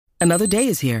Another day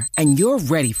is here, and you're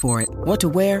ready for it. What to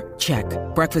wear? Check.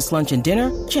 Breakfast, lunch, and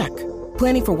dinner? Check.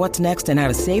 Planning for what's next and how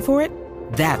to save for it?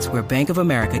 That's where Bank of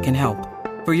America can help.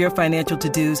 For your financial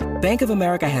to-dos, Bank of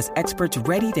America has experts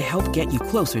ready to help get you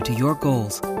closer to your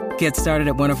goals. Get started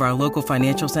at one of our local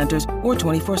financial centers or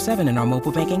 24/7 in our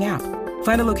mobile banking app.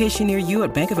 Find a location near you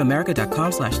at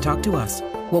bankofamerica.com/talktous.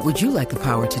 What would you like the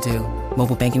power to do?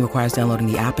 Mobile banking requires downloading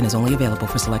the app and is only available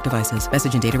for select devices.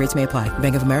 Message and data rates may apply.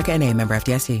 Bank of America N.A., member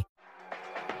FDIC.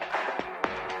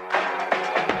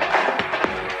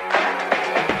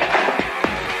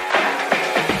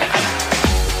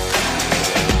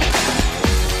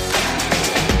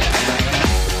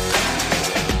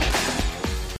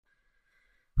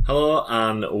 Hello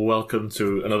and welcome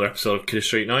to another episode of Kid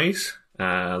Street Noise.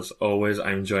 As always,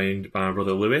 I'm joined by my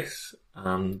brother Lewis,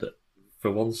 and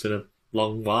for once in a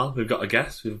long while, we've got a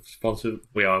guest.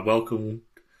 We are welcome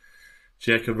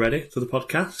Jacob Reddy to the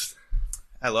podcast.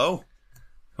 Hello.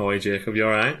 How are you, Jacob? You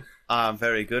alright? I'm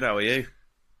very good. How are you?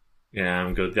 Yeah,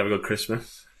 I'm good. Did you have a good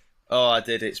Christmas? Oh, I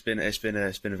did. It's been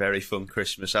a very fun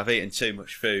Christmas. I've eaten too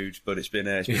much food, but it's been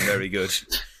very good.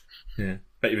 Yeah.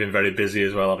 Bet you've been very busy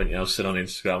as well, haven't you? I was sitting on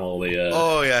Instagram all the...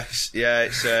 Oh yes, yeah.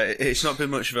 It's not been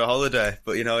much of a holiday,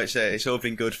 but you know, it's all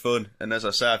been good fun. And as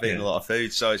I say, I've eaten a lot of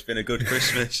food, so it's been a good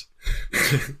Christmas.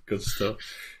 Good stuff.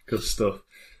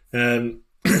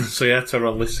 So yeah, to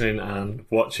everyone listening and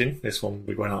watching, this one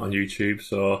we're going out on YouTube.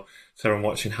 So to everyone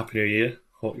watching, Happy New Year.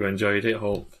 Hope you enjoyed it.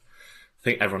 I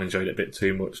think everyone enjoyed it a bit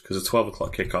too much because the 12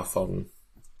 o'clock kickoff on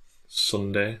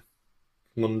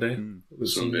Monday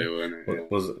wasn't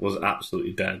it? was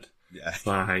absolutely dead. Yeah.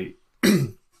 Like,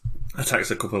 I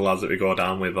texted a couple of lads that we go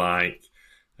down with, like,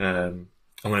 I'm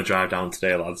going to drive down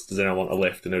today, lads. Does anyone want a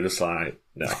lift? And they're just like,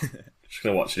 no, just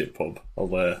going to watch it at pub.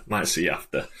 I'll might see you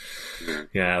after.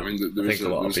 Yeah, I mean, there's a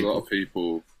lot of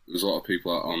people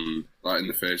out on, like, in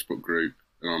the Facebook group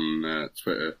and on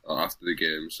Twitter after the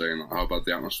game saying like, how bad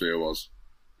the atmosphere was.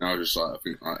 And I was just like, I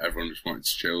think like, everyone just wanted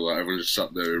to chill. Like, everyone just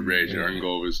sat there raging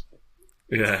hangovers.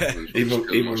 Yeah, even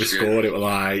when we scored, it was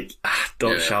like,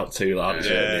 don't shout too loud, it's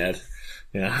hurt my head.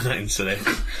 Yeah, I'm not into this.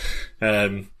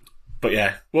 But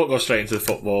yeah, we'll go straight into the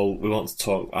football. We want to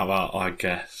talk about our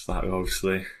guests. Like, we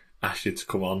obviously asked you to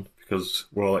come on because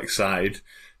we're all excited.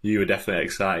 You were definitely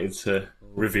excited to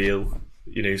reveal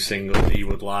your new single,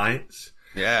 Ewood Lights.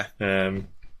 Yeah.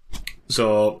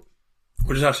 So,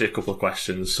 we'll just ask you a couple of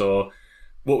questions. So,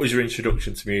 what was your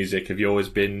introduction to music? Have you always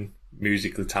been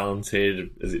musically talented?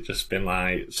 Has it just been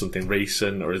like something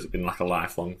recent, or has it been like a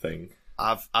lifelong thing?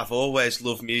 I've always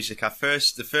loved music.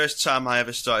 The first time I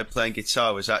ever started playing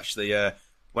guitar was actually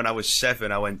when I was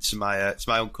 7. I went to my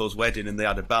uncle's wedding and they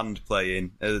had a band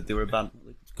playing. They were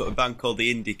a band called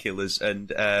the Indie Killers,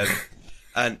 and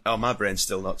my brain's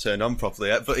still not turned on properly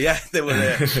yet. But yeah, they were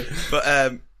there.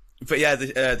 But yeah,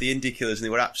 the Indie Killers, and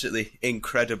they were absolutely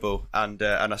incredible. And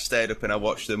I stayed up and I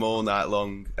watched them all night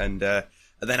long.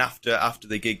 And then after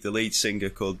the gig, the lead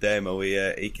singer called Damo,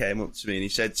 he came up to me and he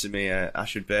said to me, I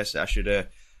should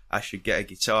get a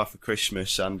guitar for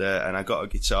Christmas. And I got a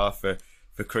guitar for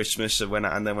Christmas.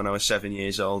 And then when I was 7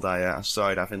 years old, I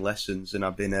started having lessons, and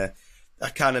I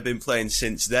kind of been playing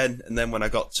since then. And then when I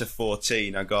got to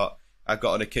 14, I got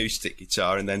an acoustic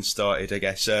guitar, and then started, I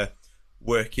guess,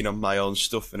 working on my own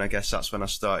stuff. And I guess that's when I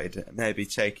started maybe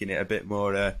taking it a bit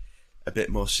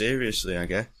more seriously, I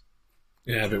guess.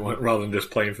 Yeah, but rather than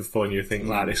just playing for fun, you think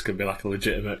like this could be like a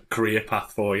legitimate career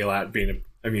path for you, like being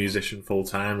a musician full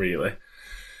time, really.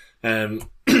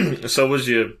 So was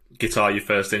your guitar your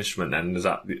first instrument then?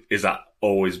 Is that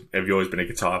always, have you always been a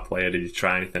guitar player? Did you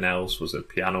try anything else? Was there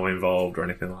piano involved or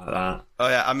anything like that? Oh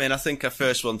yeah, I mean, I think I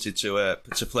first wanted to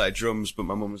play drums, but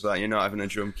my mum was like, "You're not having a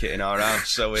drum kit in our house,"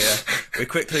 so we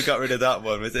quickly got rid of that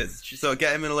one. She thought,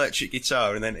 get him an electric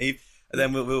guitar, and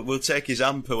then we'll take his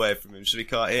amp away from him so we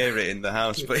can't hear it in the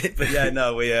house. But yeah,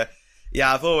 no,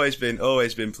 I've always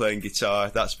been playing guitar.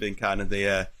 That's been kind of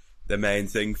the main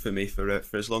thing for me for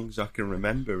as long as I can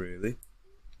remember, really.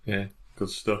 Yeah, good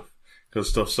stuff.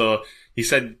 So you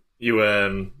said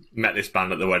you met this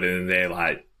band at the wedding and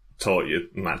they told you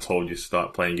to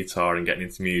start playing guitar and getting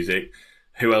into music.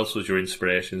 Who else was your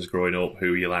inspirations growing up?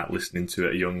 Who were you listening to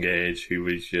at a young age? Who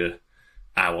was your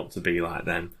I want to be like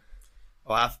them?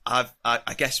 Well,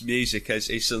 I guess music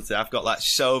is something I've got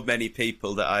so many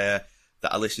people that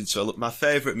I listen to. Look, my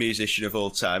favourite musician of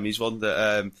all time. He's one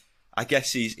that I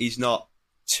guess he's not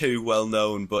too well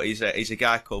known, but he's a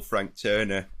guy called Frank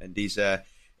Turner, and he's a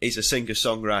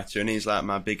singer-songwriter, and he's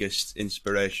my biggest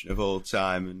inspiration of all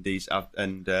time. And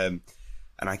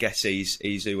I guess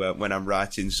he's who when I'm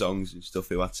writing songs and stuff,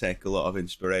 who I take a lot of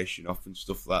inspiration off and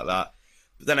stuff like that.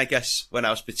 But then I guess when I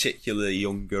was particularly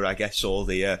younger, I guess all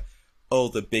the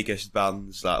biggest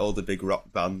bands, like all the big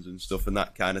rock bands and stuff, and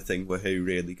that kind of thing, were who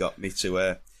really got me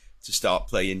to start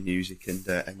playing music and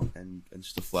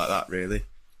stuff like that. Really.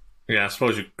 Yeah, I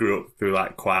suppose you grew up through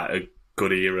like quite a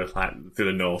good era, like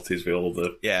through the noughties with all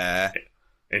the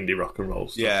indie rock and roll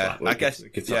stuff. Yeah, like, I guess.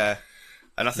 Yeah,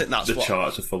 and I think that's the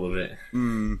charts are full of it.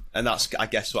 And that's, I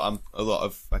guess, what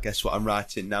I'm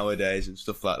writing nowadays and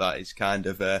stuff like that is kind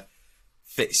of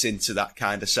fits into that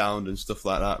kind of sound and stuff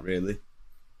like that. Really.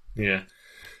 Yeah.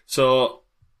 So,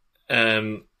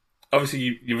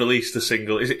 obviously, you released a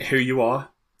single. Is it Who You Are?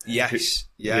 Yes.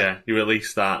 Yeah. You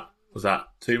released that. Was that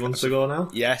 2 months ago now?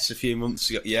 Yes, a few months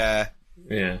ago. Yeah.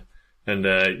 Yeah. And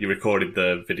you recorded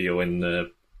the video in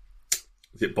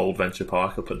is it Bold Venture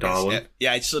Park up at Darwin?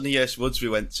 Yeah, it's Sunnyhurst Woods. We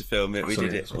went to film it. We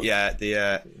did it. Woods. Yeah,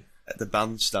 at the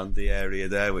bandstand, the area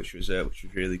there, which was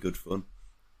really good fun.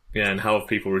 Yeah, and how have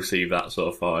people received that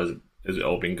so far? Has it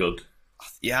all been good?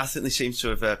 Yeah, I think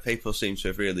people seem to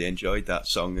have really enjoyed that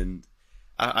song, and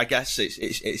I guess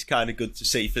it's kind of good to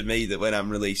see for me that when I'm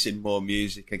releasing more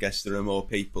music, I guess there are more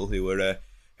people who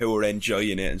are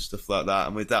enjoying it and stuff like that.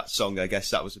 And with that song, I guess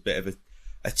that was a bit of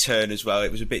a turn as well.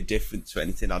 It was a bit different to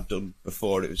anything I'd done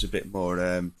before. It was a bit more,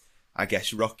 I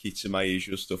guess, rocky to my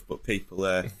usual stuff. But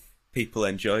people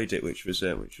enjoyed it, which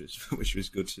was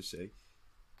good to see.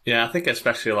 Yeah, I think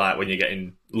especially like when you're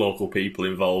getting local people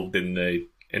involved in the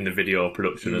video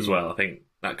production as well. I think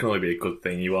that can only be a good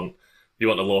thing. You want the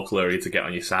local area to get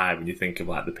on your side when you think of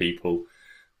like the people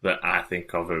that I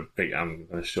think of I'm going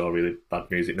to show really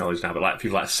bad music knowledge now, but like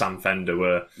people like Sam Fender,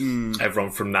 were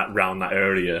everyone from around that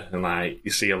area, and like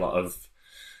you see a lot of,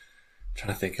 I'm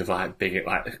trying to think of like big,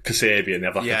 like Kasabian, they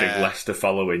have like a big Leicester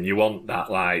following. You want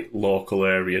that like local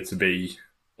area to be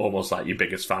almost like your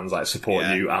biggest fans, like support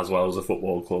you as well as a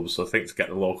football club. So I think to get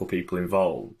the local people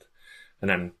involved, and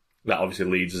then that obviously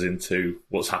leads us into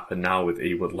what's happened now with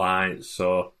Ewood Lights.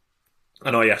 So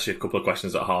I know I asked you a couple of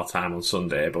questions at half time on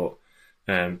Sunday, but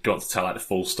do you want to tell like the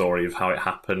full story of how it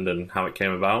happened and how it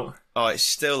came about? Oh, it's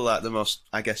still like the most,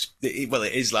 I guess, it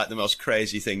is like the most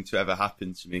crazy thing to ever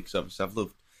happen to me, because obviously I've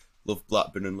loved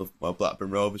Blackburn and loved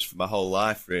Blackburn Rovers for my whole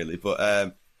life, really. But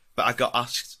I got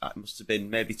asked, it must have been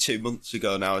maybe 2 months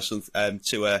ago now or something,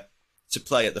 to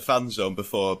play at the fan zone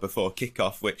before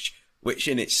kick-off, which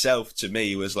in itself to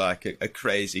me was like a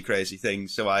crazy, crazy thing.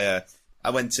 So I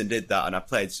went and did that, and I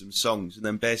played some songs, and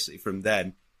then basically from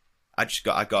then I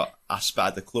got asked by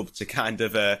the club to kind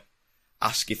of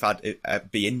ask if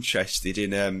I'd be interested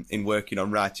in working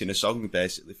on writing a song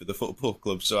basically for the football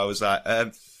club. So I was like,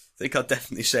 I think I'll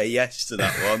definitely say yes to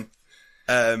that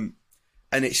one.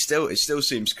 And it still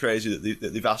seems crazy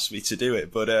that they've asked me to do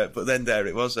it, but then there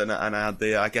it was, and I had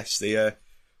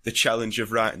the challenge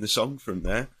of writing the song from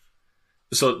there.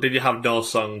 So did you have no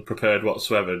song prepared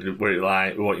whatsoever? Were it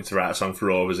like, we want you to write a song for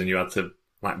Rovers and you had to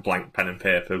like blank pen and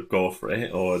paper go for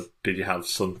it, or did you have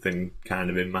something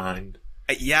kind of in mind?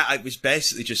 Yeah, it was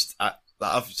basically just I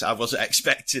wasn't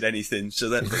expecting anything. So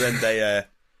then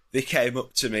they came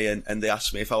up to me and they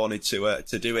asked me if I wanted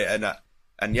to do it,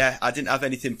 and yeah, I didn't have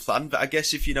anything planned. But I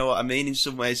guess if you know what I mean, in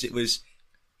some ways it was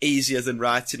easier than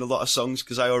writing a lot of songs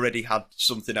because I already had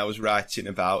something I was writing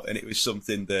about, and it was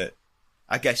something that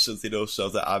I guess something also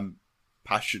that I'm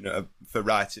passionate for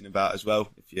writing about as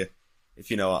well. If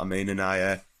you know what I mean,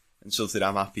 and something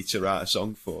I'm happy to write a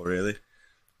song for, really.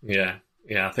 Yeah,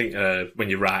 I think when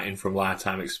you're writing from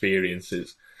lifetime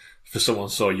experiences, for someone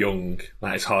so young,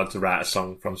 like it's hard to write a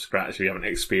song from scratch if you haven't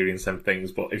experienced them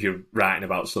things. But if you're writing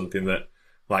about something that,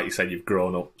 like you said, you've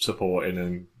grown up supporting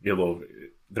and you love,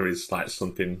 there is like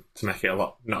something to make it a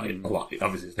lot. Not a lot.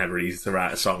 Obviously, it's never easy to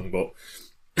write a song, but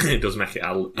it does make it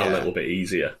a little bit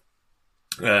easier.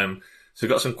 So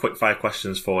we've got some quick fire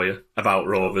questions for you about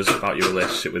Rovers, about your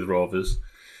relationship with Rovers.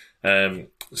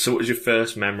 So what was your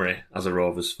first memory as a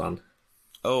Rovers fan?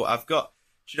 Oh, do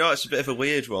you know, it's a bit of a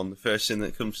weird one, the first thing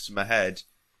that comes to my head.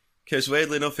 Because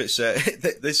weirdly enough, it's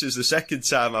this was the second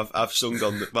time I've sung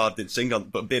on I didn't sing on,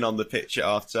 but been on the pitch at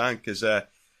half time. Because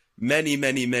many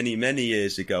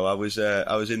years ago, I was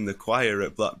in the choir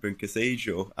at Blackburn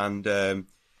Cathedral, and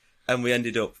we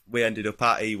ended up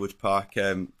at Ewood Park,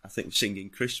 I think, singing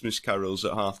Christmas carols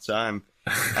at half time.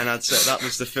 And I'd say that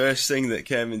was the first thing that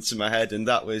came into my head. And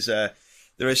that was, there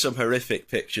are some horrific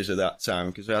pictures of that time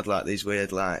because we had like these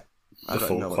weird, like, the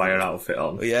full choir outfit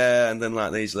on. Yeah, and then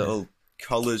like these little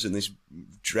collars and this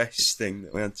dress thing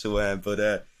that we had to wear. But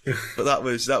that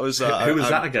was who was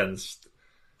that against?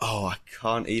 Oh, I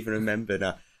can't even remember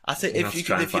now. I think if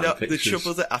you know the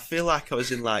trouble that I feel like I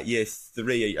was in like year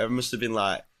 3, I must have been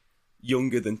like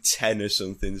younger than 10 or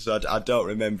something, so I don't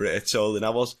remember it at all. And I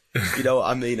was, you know what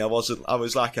I mean? I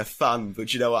was like a fan,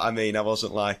 but you know what I mean? I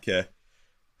wasn't like a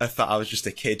fan. I was just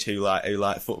a kid who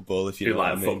liked football, if you know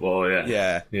what I mean. Football,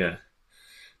 yeah. Yeah.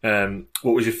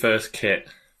 What was your first kit,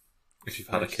 if you've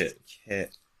had a kit?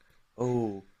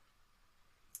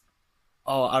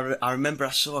 I remember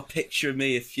I saw a picture of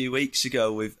me a few weeks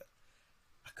ago with,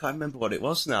 I can't remember what it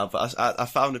was now, but I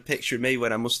found a picture of me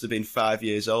when I must have been 5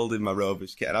 years old in my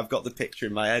Rovers kit, and I've got the picture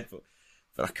in my head, but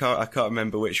I can't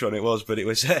remember which one it was, but it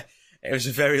was a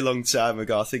very long time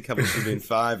ago. I think I must have been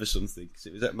 5 or something, because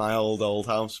it was at my old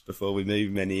house before we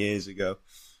moved many years ago.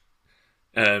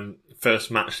 First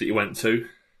match that you went to?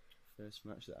 First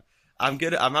match that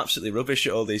I'm absolutely rubbish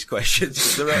at all these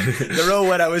questions. They're all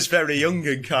when I was very young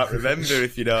and can't remember,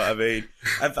 if you know what I mean.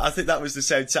 I think that was the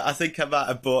same time. I think I might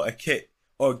have bought a kit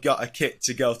or got a kit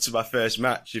to go to my first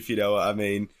match, if you know what I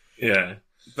mean. Yeah.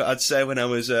 But I'd say when I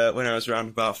was around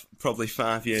about probably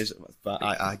 5 years,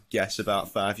 I guess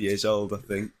about 5 years old, I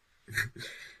think.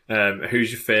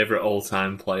 Who's your favourite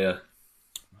all-time player?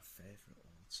 My favourite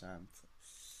all-time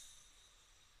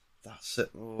player?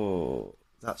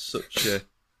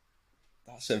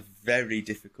 That's a very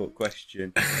difficult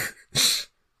question.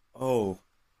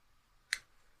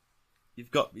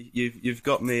 You've got me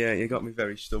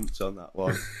very stumped on that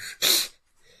one.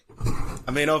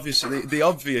 I mean, obviously the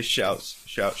obvious shout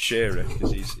Shearer,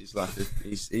 because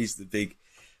he's the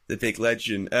big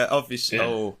legend. Obviously,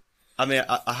 yeah. I mean,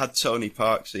 I had Tony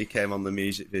Parks, so he came on the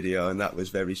music video, and that was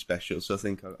very special. So I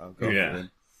think I'll go for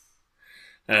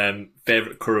him.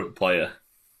 Favourite current player?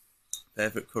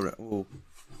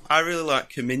 I really like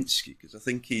Kaminsky, because I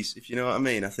think he's, if you know what I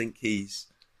mean, I think he's,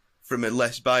 from a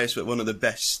less biased, but one of the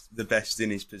best in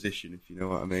his position, if you know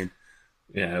what I mean.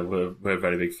 Yeah, we're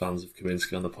very big fans of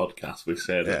Kaminsky on the podcast. We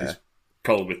say that he's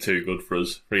probably too good for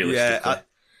us, realistically. Yeah,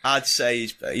 I'd say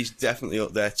he's definitely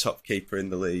up there, top keeper in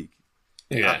the league.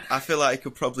 Yeah, I feel like he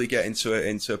could probably get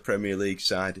into a Premier League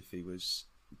side if he wanted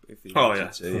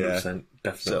to. 100%,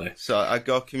 definitely. So I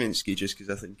go Kaminsky just because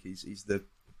I think he's the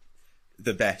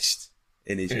best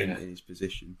in his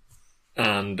position.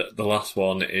 And the last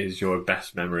one is your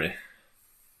best memory.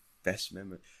 Best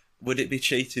memory. Would it be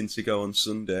cheating to go on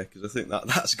Sunday? Because I think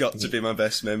that's got to be my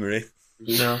best memory.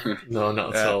 No,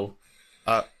 not at all.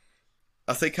 I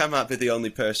think I might be the only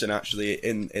person actually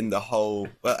in the whole,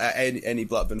 well, any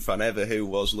Blackburn fan ever who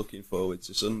was looking forward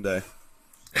to Sunday.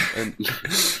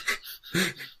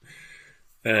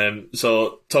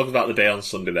 So talk about the day on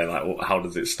Sunday then. Like, how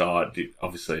does it start?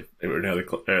 Obviously, it was an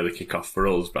early kick-off for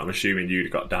us, but I'm assuming you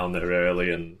got down there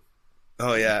early and.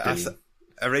 Oh yeah,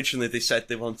 originally they said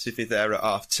they wanted me there at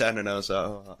 10:30, and I was like,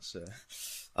 oh,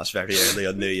 that's very early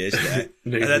on New Year's Day.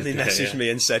 And then they messaged me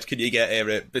and said, "Can you get here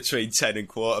at between 10 and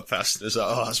 15:15?" I was like,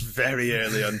 oh, that's very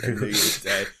early on New Year's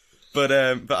Day. But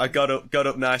I got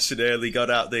up nice and early, got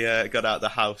out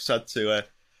the house, had to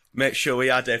make sure we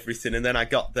had everything, and then I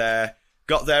got there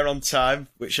on time,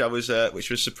 which was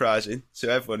surprising to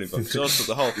everyone involved. So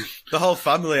also the whole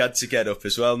family had to get up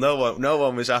as well. No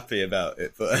one was happy about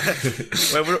it, but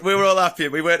we were all happy.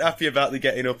 We weren't happy about the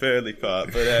getting up early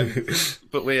part,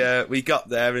 but we got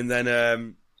there, and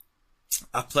then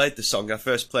I played the song. I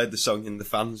first played the song in the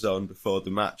fan zone before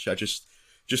the match. I just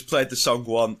played the song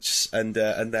once, and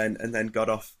then got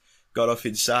off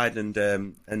inside, and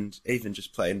even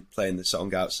just playing the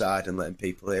song outside and letting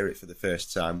people hear it for the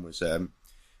first time was a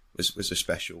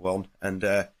special one. And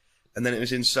then it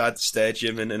was inside the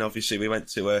stadium, and obviously we went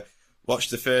to watch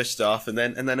the first half, and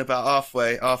then about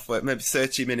halfway, maybe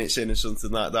 30 minutes in or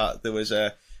something like that, there was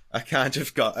I kind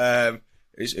of got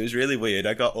it was really weird.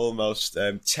 I got almost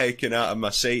taken out of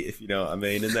my seat, if you know what I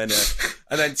mean, and then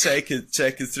taken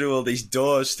through all these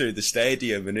doors through the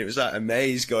stadium, and it was like a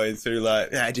maze going through,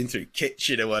 like heading through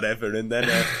kitchen or whatever, and then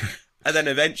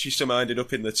eventually somehow ended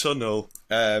up in the tunnel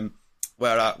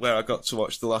where I got to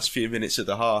watch the last few minutes of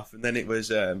the half, and then it was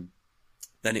time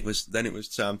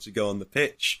to go on the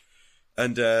pitch,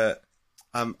 and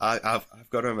I've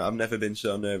got to remember, I've never been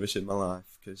so nervous in my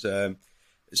life, because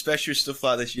especially with stuff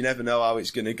like this, you never know how it's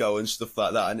going to go and stuff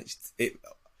like that. And it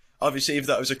obviously, if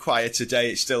that was a quieter day,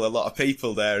 it's still a lot of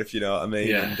people there, if you know what I mean.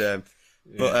 Yeah. And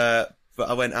but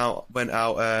I went out,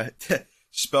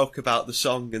 spoke about the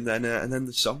song, and then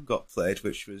the song got played,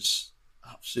 which was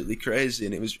absolutely crazy.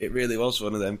 And it really was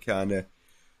one of them kind of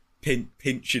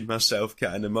pinching myself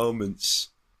kind of moments.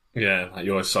 Yeah, like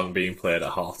your song being played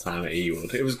at half-time at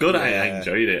Ewood. It was good. Yeah. I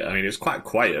enjoyed it. I mean, it was quite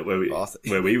quiet where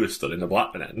we were stood in the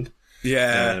Blackburn end.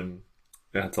 Yeah.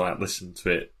 We had to listen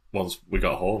to it once we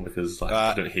got home because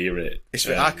I couldn't hear it.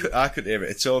 I couldn't hear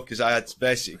it at all because I had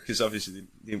because obviously they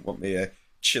didn't want me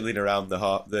chilling around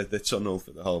the tunnel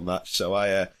for the whole match. So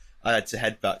I had to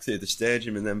head back through the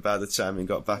stadium, and then by the time we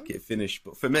got back, it finished.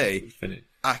 But for me,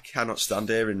 I cannot stand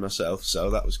hearing myself, so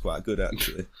that was quite good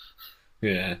actually.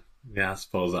 Yeah, I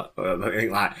suppose that. I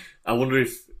think, like, I wonder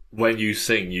if when you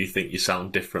sing, you think you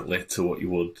sound differently to what you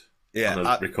would on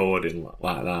a recording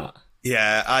like that.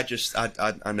 Yeah,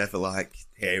 I never like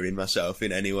hearing myself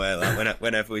in any way. Like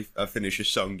whenever I finish a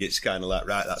song, it's kind of like,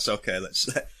 right, that's okay. Let's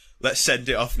send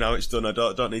it off now. It's done. I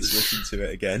don't need to listen to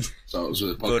it again. So it was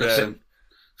with the podcast.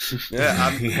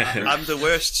 I'm the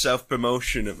worst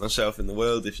self-promotion of myself in the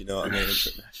world, if you know what I mean.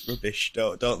 It's rubbish.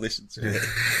 Don't listen to it.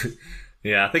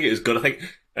 Yeah, I think it was good. I think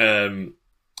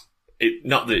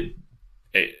not that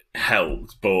it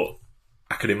helped, but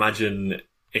I could imagine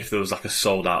if there was like a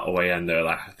sold out away end there.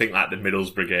 Like, I think like the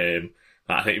Middlesbrough game,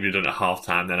 like, I think if you'd done it at half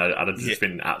time, then I'd have just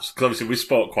been because obviously we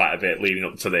spoke quite a bit leading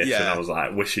up to this, and I was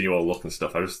like wishing you all luck and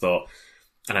stuff. I just thought,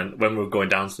 and then when we were going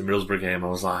down to the Middlesbrough game, I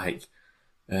was like,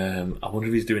 I wonder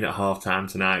if he's doing it at half time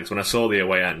tonight. Because when I saw the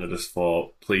away end, I just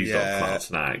thought, please don't come out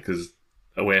tonight, because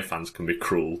away fans can be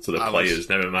cruel to the players.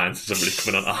 Never mind to somebody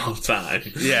coming on at half time.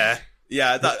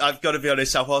 Yeah, I've got to be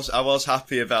honest. I was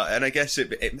happy about it, and I guess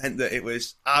it meant that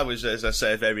I was, as I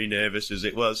say, very nervous as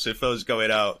it was. So if I was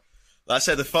going out, like I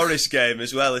said, the Forest game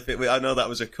as well. I know that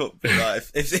was a cup, but like,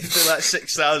 if they're like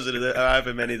 6,000 or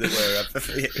however many there were,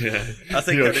 I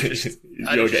think you're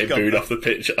getting booed off the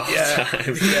pitch at half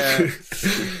time. Yeah,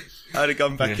 I'd have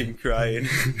gone back in crying.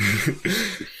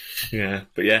 Yeah,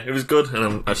 but yeah, it was good,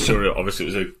 and I'm sure obviously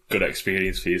it was a good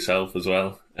experience for yourself as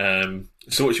well.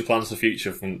 So what's your plans for the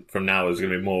future from now? Is there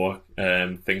going to be more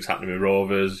things happening with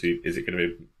Rovers? Are they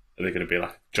going to be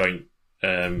like a joint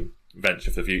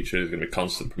venture for the future? Is there going to be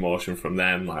constant promotion from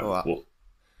them? Like, what?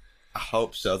 I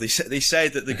hope so. They say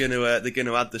that they're going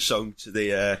to add the song to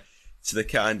the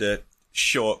kind of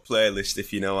short playlist,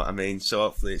 if you know what I mean. So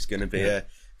hopefully it's going to be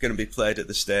going to be played at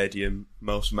the stadium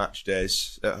most match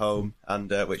days at home,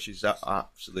 and which is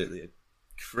absolutely a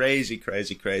crazy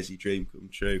dream come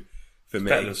true for me.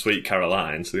 Better than Sweet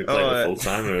Caroline, so they play the full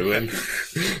time and we win.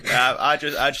 I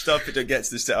just hope it don't get to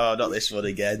the stage. Oh, not this one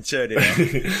again! Turn it off.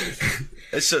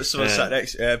 It's someone sat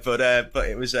next. But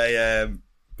it was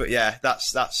but yeah,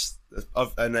 that's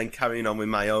and then carrying on with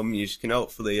my own music, and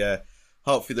hopefully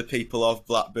the people of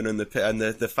Blackburn and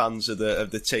the fans of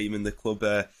the team and the club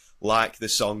like the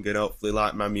song and hopefully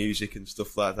like my music and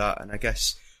stuff like that. And I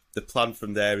guess the plan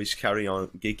from there is carry on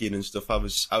gigging and stuff. I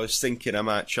was thinking I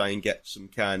might try and get some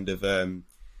kind of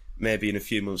maybe in a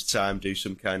few months' time do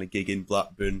some kind of gig in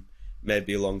Blackburn,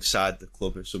 maybe alongside the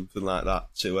club or something like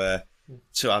that to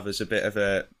have as a bit of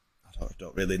a I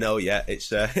don't really know yet. It's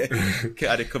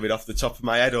kind of coming off the top of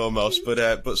my head almost,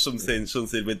 but something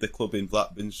with the club in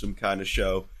Blackburn, some kind of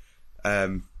show.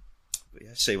 But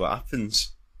yeah, see what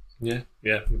happens. Yeah,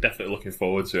 I'm definitely looking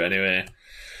forward to it anyway.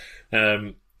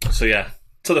 So yeah,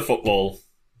 to the football.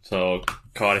 So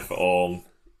Cardiff at home.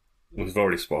 We've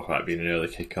already spoke about it being an early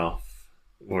kick-off.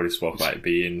 We've already spoke about it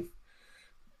being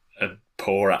a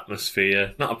poor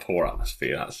atmosphere. Not a poor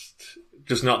atmosphere, that's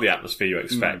just not the atmosphere you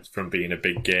expect from being a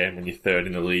big game when you're third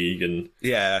in the league, and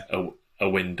a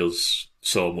win does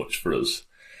so much for us.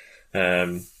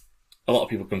 A lot of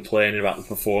people complaining about the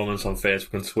performance on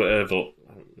Facebook and Twitter, but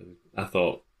I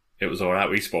thought it was alright.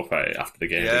 We spoke about it after the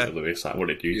game, Lewis. Like, what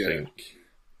did you think?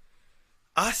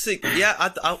 I think,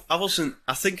 I wasn't.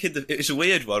 I think it was a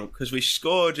weird one because we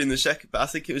scored in the second, but I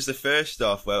think it was the first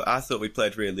half where I thought we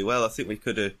played really well. I think we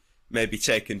could have maybe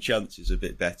taken chances a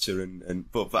bit better,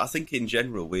 but I think in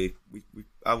general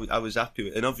I was happy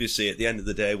with it. And obviously at the end of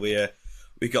the day we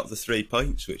got the 3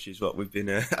 points, which is what we've been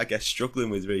I guess struggling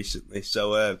with recently.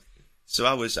 So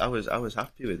I was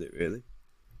happy with it really.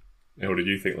 Yeah, what did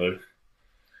you think, Lou?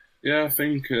 Yeah, I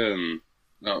think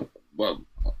well,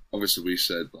 obviously we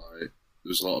said like there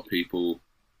was a lot of people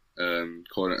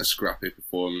calling it a scrappy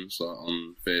performance like,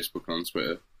 on Facebook and on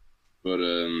Twitter, but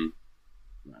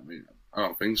I mean, I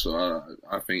don't think so.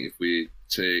 I think if we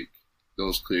take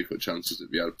those clear-cut chances that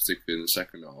we had, particularly in the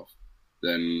second half,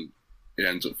 then it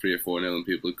ends up 3 or 4-0 and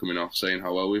people are coming off saying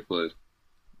how well we played.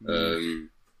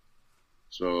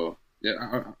 So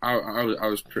yeah, I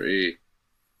was pretty.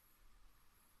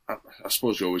 I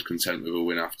suppose you're always content with a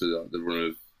win after the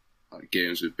run of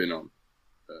games we've been on,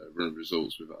 run of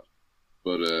results we've had.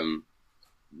 But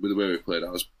with the way we played, I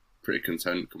was pretty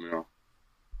content coming off.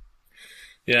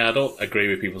 Yeah, I don't agree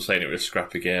with people saying it was a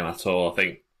scrappy game at all.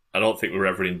 I don't think we were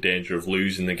ever in danger of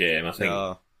losing the game. I think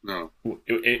no.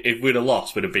 If we'd have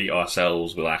lost, we'd have beat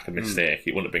ourselves with like a mistake.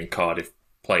 It wouldn't have been Cardiff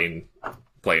playing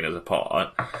as a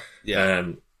part.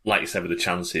 Yeah. Like you said with the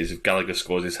chances, if Gallagher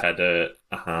scores his header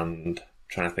and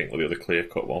trying to think what the other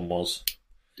clear-cut one was.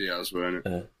 Diaz, weren't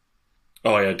it?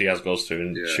 Oh yeah, Diaz goes through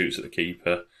and shoots at the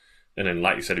keeper. And then,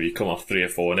 like you said, if you come off 3 or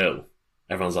 4-0,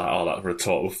 everyone's like, oh, that's for a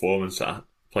total performance, that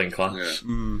playing class.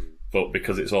 Yeah. But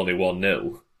because it's only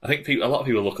 1-0, I think a lot of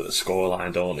people look at the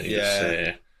scoreline, don't they? Just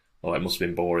say, oh, it must have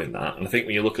been boring, that. And I think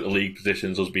when you look at the league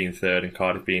positions, us being third and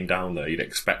Cardiff being down there, you'd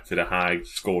expected a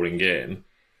high-scoring game.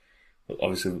 But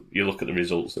obviously, you look at the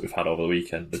results that we've had over the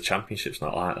weekend, the Championship's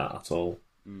not like that at all.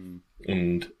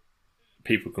 And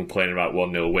people complaining about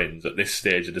 1-0 wins at this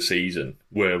stage of the season,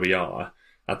 where we are,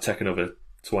 I'd take another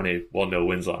 20 1-0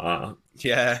 wins like that.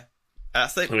 Yeah. I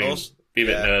mean, also, be a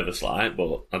bit nervous, like,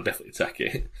 but I'd definitely take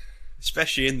it.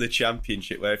 Especially in the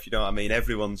Championship, where, if you know what I mean,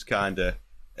 everyone's kind of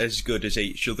as good as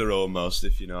each other almost,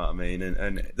 if you know what I mean,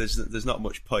 and there's not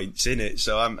much points in it.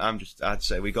 So I'd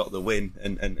say we got the win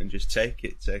and just take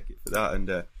it for that,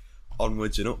 and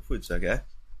onwards and upwards, I guess.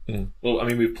 Well, I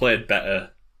mean, we've played better.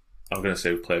 I'm going to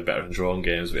say we've played better and drawn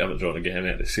games. We haven't drawn a game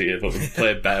yet this year, but we've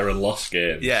played better and lost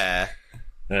games. Yeah.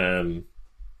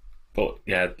 But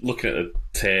yeah, looking at the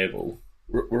table,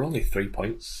 we're only 3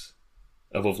 points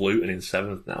above Luton in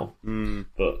 7th now.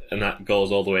 And that goes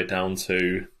all the way down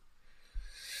to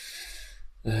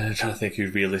I'm trying to think who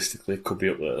realistically could be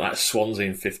up there. Like Swansea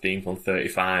in 15th on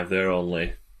 35, they're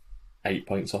only 8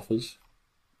 points off us.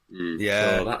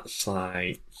 Yeah. So that's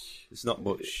like, it's not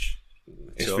much.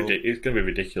 It's going to be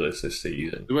ridiculous this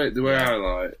season. The way I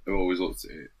I've always looked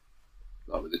at it,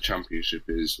 like with the Championship,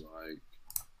 is like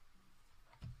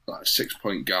a 6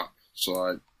 point gap. So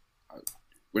like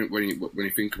when you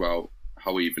think about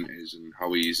how even it is and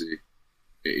how easy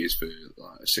it is for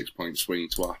like a 6 point swing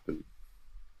to happen,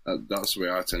 that's the way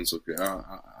I tend to look at it.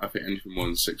 I think anything more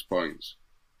than 6 points,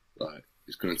 like,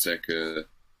 it's going to take a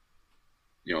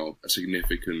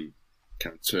significant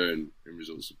kind of turn in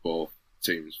results of both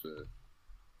teams for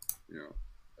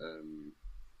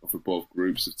for both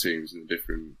groups of teams in the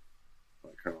different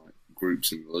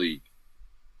groups in the league.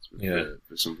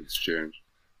 For something to change.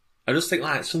 I just think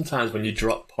like sometimes when you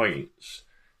drop points,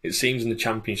 it seems in the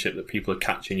Championship that people are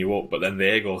catching you up, but then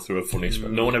they go through a funny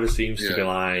spot. No one ever seems to be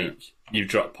like, you've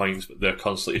dropped points, but they're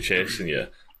constantly chasing you.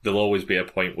 There'll always be a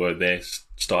point where they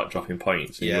start dropping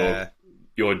points. And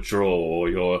your draw or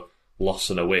your loss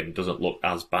and a win doesn't look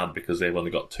as bad because they've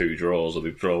only got 2 draws, or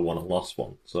they've drawn 1 and lost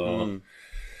 1. So,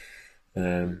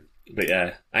 but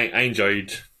yeah, I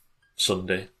enjoyed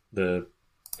Sunday.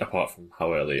 Apart from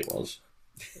how early it was.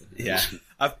 Yeah,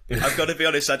 I've got to be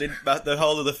honest. The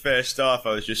whole of the first half,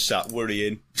 I was just sat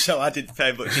worrying, so I didn't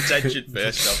pay much attention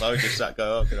first half. I was just sat going,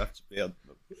 "Oh, I'm gonna have to be on."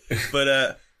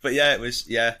 But yeah, it was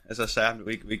as I said,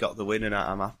 we got the win, and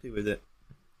I'm happy with it.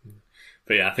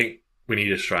 But yeah, I think we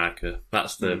need a striker.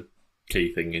 That's the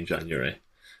key thing in January.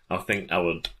 I think I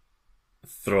would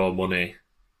throw money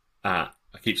at.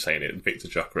 I keep saying it. Victor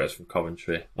Gyökeres from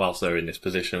Coventry, whilst they're in this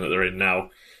position that they're in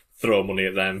now. Throw money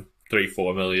at them,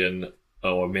 3-4 million,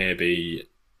 or maybe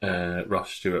Ross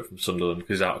Stewart from Sunderland,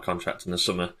 because he's out of contract in the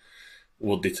summer.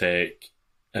 Would they take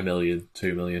 $1 million,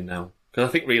 $2 million now? Because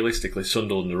I think realistically,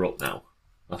 Sunderland are up now.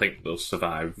 I think they'll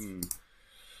survive.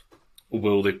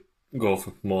 Will they go for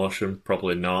promotion?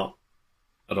 Probably not.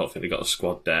 I don't think they got a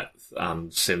squad depth,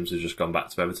 and Sims has just gone back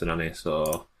to Everton, hasn't he?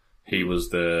 So he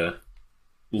was the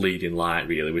leading light,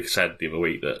 really. We said the other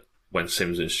week that when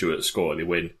Sims and Stewart score, they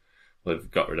win.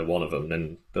 They've got rid of one of them,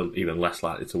 then they're even less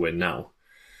likely to win now.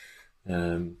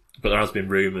 But there has been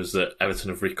rumours that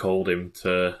Everton have recalled him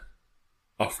to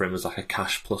offer him as like a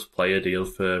cash plus player deal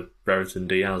for Brereton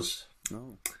Diaz.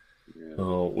 Oh, yeah.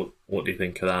 So what do you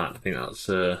think of that? I think that's.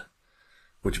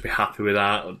 Would you be happy with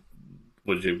that? Or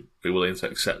would you be willing to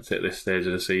accept it at this stage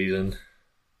of the season?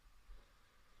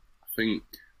 I think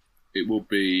it will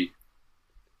be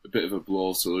a bit of a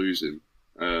blow to lose him.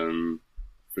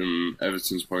 From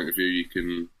Everton's point of view, you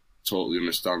can totally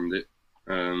understand it.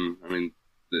 I mean,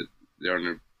 they're in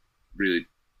a really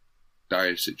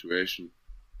dire situation.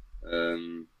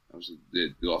 They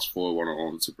lost 4-1 at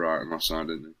home to Brighton last night,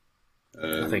 didn't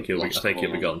they? I think he'll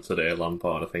be gone today,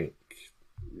 Lampard. I think.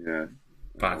 Yeah.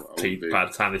 By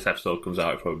the time this episode comes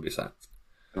out, it'll probably be sacked.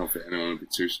 I don't think anyone would be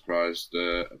too surprised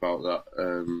about that.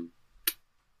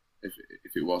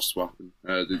 If it was to happen,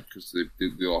 because they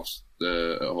lost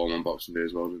at home on Boxing Day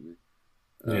as well, didn't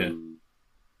they?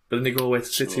 But then they go away to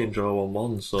City and draw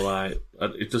 1-1, so like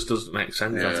it just doesn't make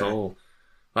sense at all.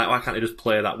 Like, why can't they just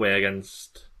play that way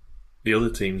against the other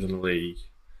teams in the league?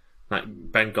 Like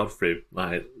Ben Godfrey,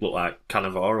 looked like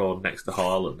Cannavaro next to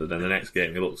Haaland, and then the next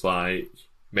game he looks like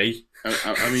me.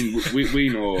 I mean, we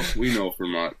know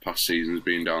from past seasons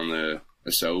being down there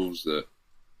ourselves that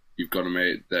you've got to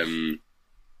make them.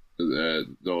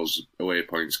 Those away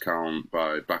points count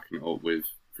by backing it up with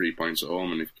 3 points at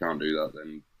home, and if you can't do that,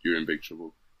 then you're in big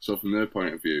trouble. So from their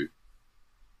point of view,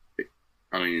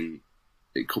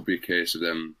 it could be a case of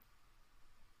them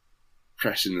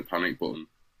pressing the panic button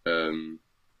and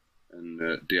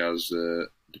Diaz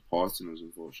departing us,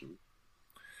 unfortunately.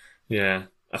 Yeah,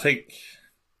 I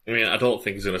don't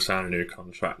think he's going to sign a new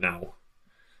contract now.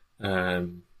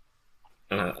 And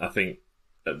I think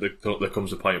there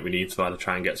comes a point we need to either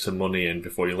try and get some money in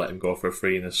before you let him go for a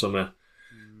free in the summer.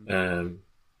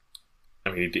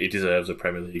 He deserves a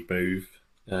Premier League move.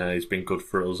 He's been good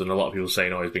for us, and a lot of people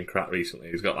saying, he's been crap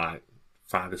recently. He's got like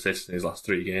 5 assists in his last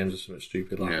 3 games or something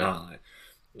stupid like that. Like,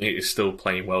 he's still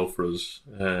playing well for us.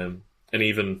 And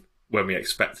even when we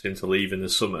expected him to leave in the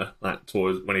summer, like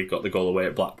towards when he got the goal away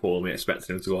at Blackpool, and we expected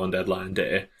him to go on deadline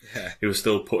day, he was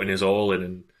still putting his all in,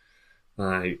 and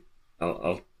like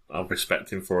I'll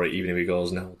respect him for it, even if he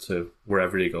goes now to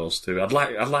wherever he goes to. I'd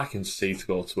like him to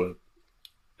go to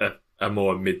a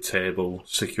more mid-table,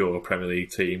 secure Premier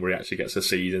League team where he actually gets a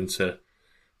season to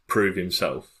prove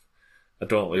himself. I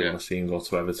don't really want to see him go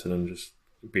to Everton and just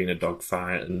be in a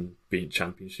dogfight and be in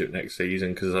Championship next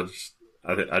season, because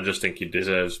I just think he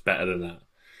deserves better than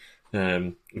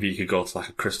that. If he could go to like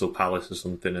a Crystal Palace or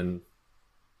something and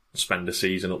spend a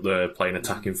season up there playing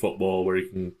attacking football where he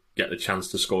can get the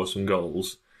chance to score some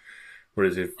goals.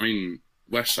 Whereas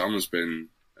West Ham has been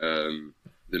the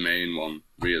main one,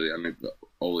 really.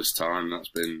 All this time that's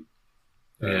been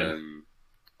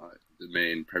like the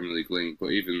main Premier League link, but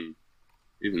even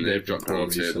they've dropped down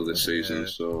the table this season,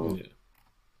 so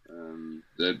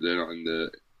they're not in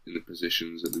the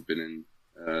positions that they've been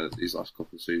in these last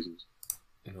couple of seasons.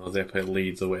 They play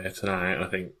Leeds away tonight, and I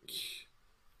think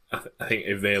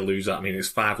if they lose that, it's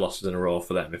 5 losses in a row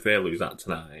for them. If they lose that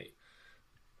tonight,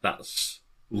 that's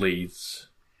Leeds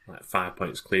like 5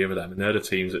 points clear of them, and they're the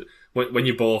teams that, when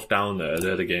you're both down there,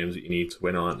 they're the games that you need to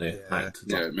win, aren't they?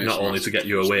 Not only to get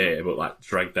you away, but like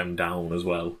drag them down as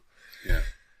well.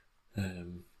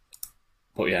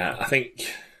 But yeah, I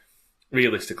think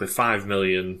realistically, 5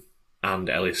 million and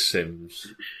Ellis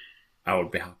Sims, I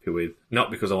would be happy with.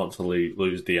 Not because I want to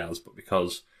lose Diaz, but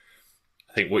because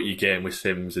I think what you gain with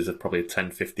Sims is probably a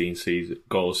 10-15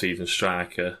 goal season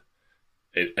striker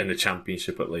in the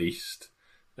Championship at least.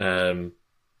 And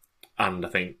I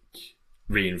think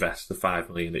reinvest the 5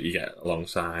 million that you get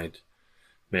alongside.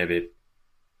 Maybe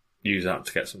use that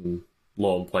to get some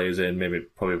loan players in. Maybe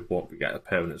probably won't get a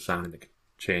permanent signing that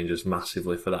changes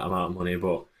massively for that amount of money,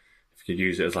 but if you could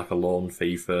use it as like a loan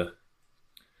fee for...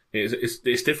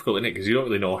 It's difficult, isn't it? Because you don't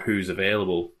really know who's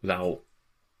available without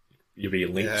you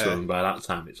being linked to them by that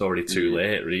time. It's already too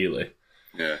late, really.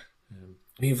 Yeah.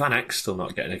 Van Eck's still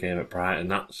not getting a game at Brighton.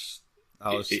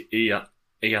 He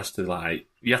has to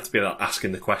you have to be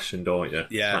asking the question, don't you?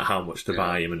 Yeah. Like how much to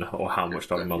buy him or how much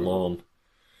to have him on loan.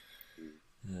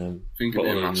 I think it'd be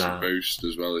a massive boost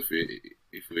as well if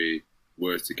we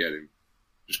were to get him,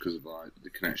 just because of like the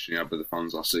connection he had with the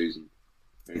fans last season.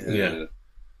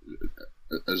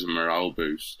 As a morale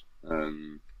boost, I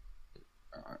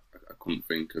couldn't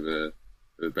think of a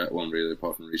better one really,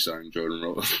 apart from re-signing Jordan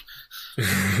Rhodes.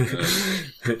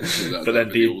 But then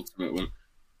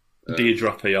do you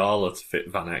drop Ayala to fit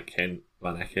Van Eck in?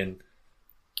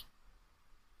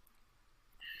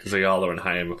 Because Ayala and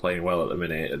Hayem are playing well at the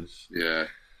minute. Yeah,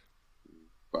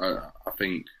 but I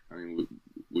think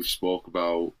we've spoke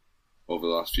about over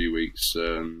the last few weeks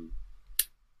the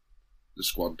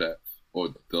squad depth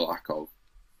or the lack of.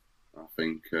 I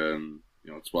think to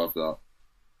have that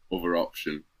other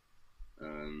option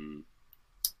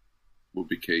would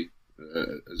be key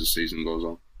as the season goes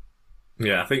on.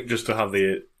 Yeah, I think just to have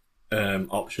the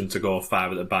option to go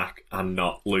 5 at the back and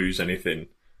not lose anything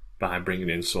by bringing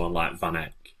in someone like Van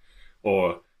Eck,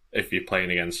 or if you're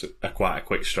playing against quite a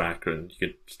quick striker and you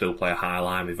could still play a high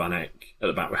line with Van Eck at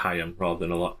the back with Hayem rather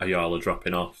than Ayala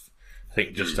dropping off. I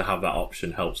think just to have that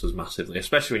option helps us massively,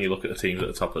 especially when you look at the teams at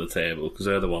the top of the table, because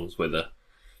they're the ones with the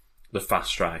fast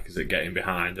strikers that get in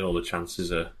behind and all the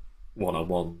chances are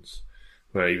one-on-ones.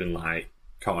 Where even like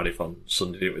Cardiff on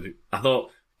Sunday, I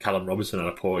thought Callum Robinson had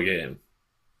a poor game.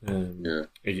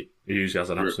 He usually has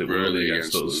an absolute worldie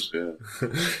against us.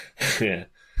 Yeah.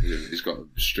 He's got a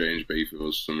strange beef with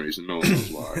us for some reason. No one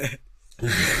knows why.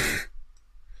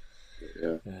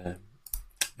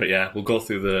 But yeah, we'll go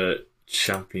through the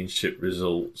Championship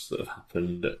results that have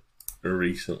happened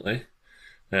recently.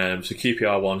 So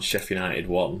QPR won, Sheffield United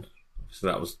won. So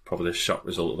that was probably the shock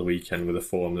result of the weekend with the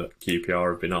form that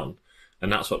QPR have been on.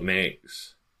 And that's what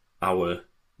makes our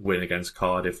win against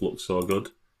Cardiff look so good.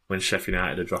 When Sheffield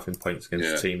United are dropping points against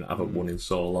a team that haven't won in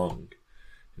so long,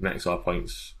 it makes our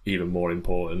points even more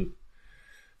important.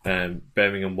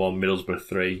 Birmingham won, Middlesbrough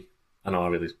 3. I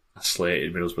know I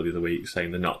slated Middlesbrough the other week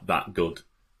saying they're not that good,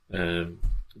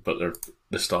 but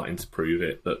they're starting to prove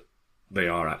it, that they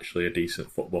are actually a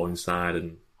decent footballing side,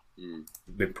 and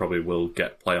they probably will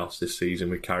get playoffs this season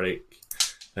with Carrick.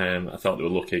 I thought they were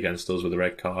lucky against us with the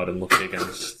red card and lucky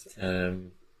against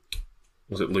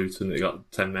was it Luton that got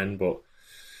 10 men, but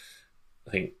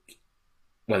I think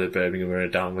whether Birmingham are a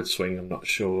downward swing, I'm not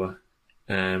sure.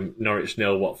 Norwich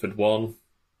 0, Watford 1.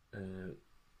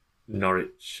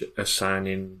 Norwich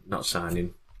appointing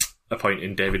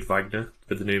David Wagner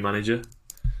for the new manager.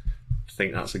 I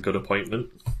think that's a good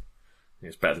appointment.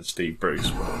 It's better than Steve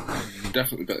Bruce. But...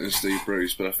 Definitely better than Steve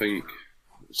Bruce, but I think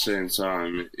at the same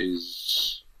time it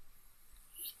is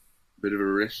a bit of a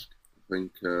risk. I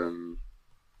think,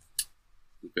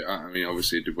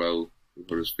 obviously he did well with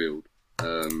Huddersfield,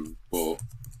 but I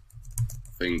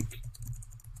think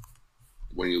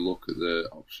when you look at the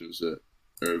options that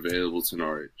are available to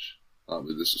Norwich, like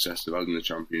with the success they've had in the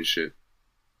Championship,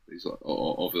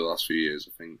 over the last few years,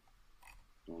 I think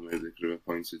maybe they could have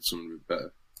appointed someone a bit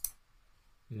better.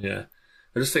 Yeah,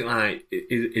 I just think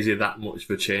is it that much of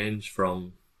a change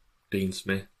from Dean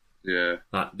Smith? Yeah,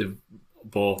 they've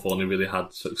both only really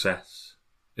had success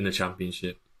in the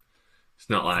Championship. It's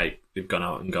not like they've gone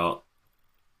out and got.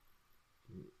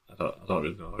 I don't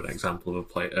really know an example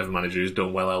of a manager who's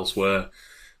done well elsewhere.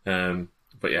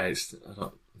 But yeah,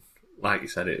 like you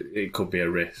said, it could be a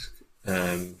risk.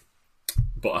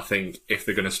 But I think if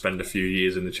they're going to spend a few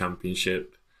years in the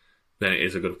Championship, then it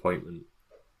is a good appointment.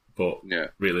 But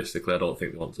realistically, I don't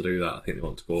think they want to do that. I think they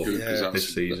want to go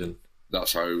this season.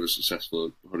 That's how he was successful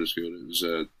at Huddersfield.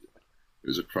 It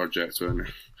was a project, wasn't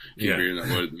it? Keep hearing that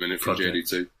word at the minute from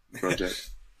JD2. Project.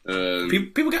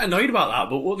 People get annoyed about that,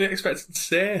 but what do they expect to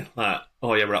say? Like,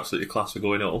 oh yeah, we're absolutely class for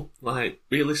going up. Like,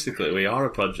 realistically, we are a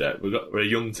project. We're a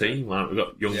young team. Like, we've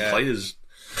got young players.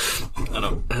 I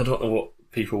don't know what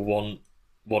people want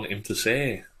him to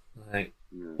say. Like,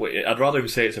 I'd rather him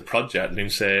say it's a project than him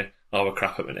say, "Oh, we're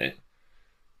crap at the minute."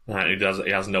 Like,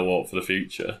 he has no hope for the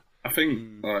future. I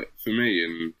think, like, for me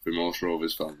and for most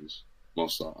Rovers fans,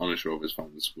 most honest Rovers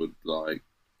fans would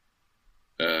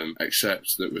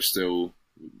accept that we're still,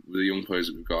 with the young players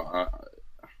that we've got,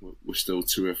 we're still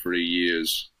 2 or 3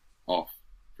 years off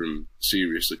from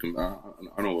seriously. I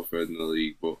know we're third in the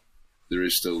league, but there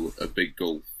is still a big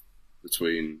gulf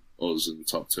between us and the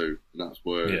top 2, and that's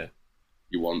where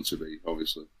you want to be,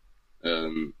 obviously.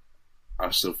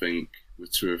 I still think we're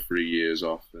 2 or 3 years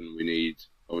off, and we need,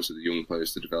 obviously, the young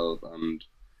players to develop and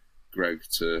Greg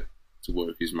to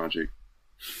work his magic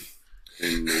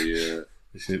in the.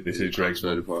 This is Greg's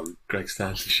time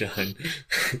to shine.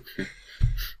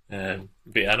 But I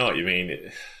know what you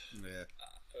mean.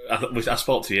 I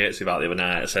spoke to Yates about it the other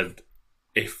night. I said,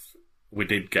 if we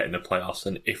did get in the playoffs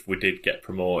and if we did get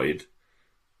promoted,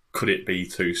 could it be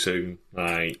too soon?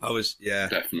 Like,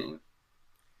 definitely.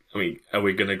 I mean, are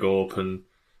we going to go up and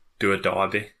do a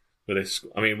derby with this?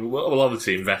 I mean, we'll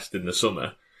obviously invest in the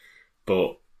summer,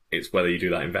 but it's whether you do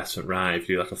that investment right. If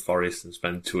you do like a Forest and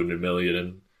spend 200 million,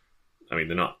 and I mean,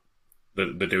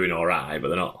 they're doing all right, but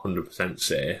they're not 100%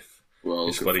 safe. Well,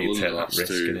 it's whether you take that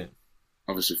risk in it.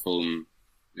 Obviously, Fulham,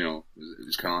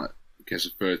 it's kind of like, I guess, a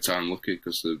third time lucky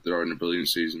because they're in a brilliant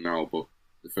season now. But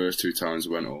the first 2 times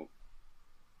they went up,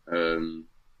 they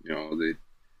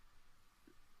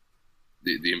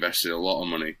invested a lot of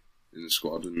money in the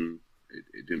squad, and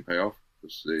it didn't pay off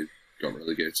because they got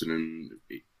relegated, and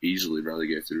easily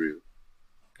relegated, really.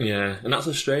 Yeah, and that's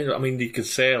a strange. I mean, you could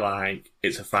say like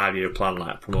it's a 5-year plan,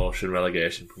 like promotion,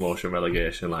 relegation,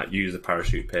 like use the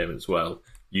parachute payments well,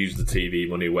 use the TV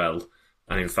money well,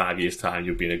 and in 5 years' time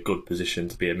you'll be in a good position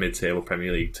to be a mid-table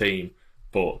Premier League team.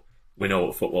 But we know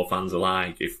what football fans are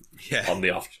like. If in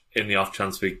the off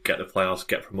chance we get the playoffs,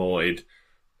 get promoted,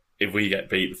 if we get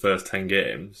beat the first 10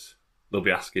 games, they'll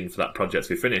be asking for that project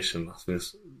to be finished, and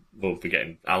we'll be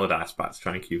getting Allardyce back to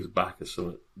try and keep us back or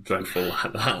something dreadful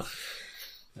like that.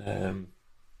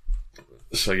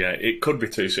 So yeah, it could be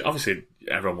too soon. Obviously,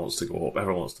 everyone wants to go up,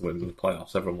 everyone wants to win the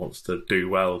playoffs, everyone wants to do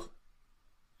well.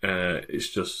 It's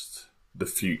just the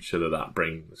future that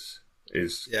brings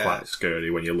is quite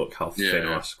scary when you look how thin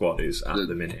our squad is at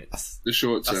the minute. The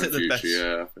short-term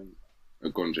future, I think.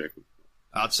 Go on, Jacob.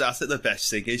 I think the best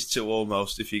thing is to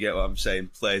almost, if you get what I'm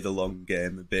saying, play the long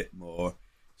game a bit more.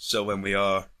 So when we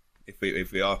are, if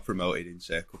we are promoted in,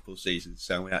 say, a couple of seasons,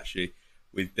 so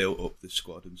we've built up the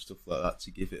squad and stuff like that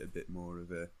to give it a bit more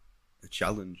of a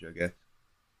challenge, I guess.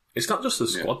 It's not just the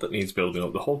squad that needs building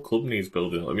up, the whole club needs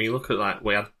building up. I mean, you look at,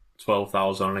 we had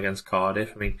 12,000 on against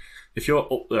Cardiff. I mean, if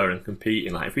you're up there and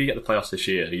competing, if we get the playoffs this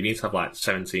year, you need to have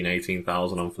 17,000,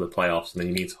 18,000 on for the playoffs, and then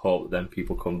you need to hope that then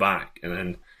people come back, and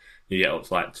then you get up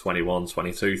to like 21,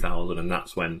 22,000, and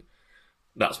that's when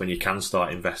you can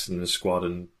start investing in the squad,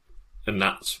 and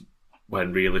that's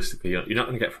when realistically you're not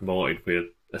going to get promoted with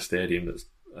a stadium that's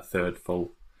a third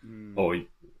full, or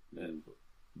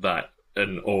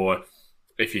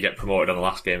if you get promoted on the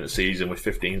last game of the season with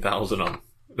 15,000 on,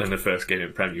 then the first game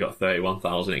in Prem you got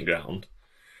 31,000 in ground.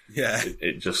 Yeah,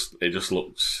 it just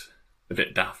looks a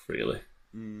bit daft, really.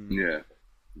 Yeah,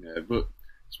 but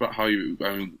it's about how you.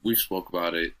 I mean, we've spoke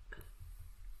about it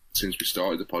since we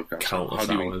started the podcast. Countless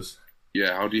hours.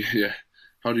 How do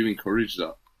you encourage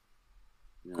that?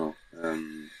 You know,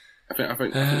 I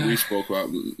think we spoke about.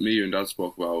 Me, you and Dad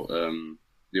spoke about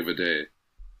the other day,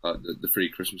 like the 3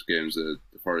 Christmas games, the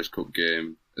Forest Cup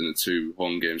game, and the 2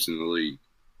 home games in the league.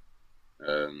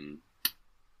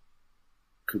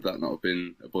 Could that not have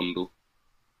been a bundle?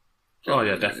 Oh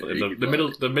yeah, definitely. The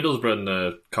Middlesbrough and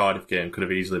the Cardiff game could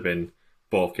have easily been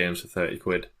both games for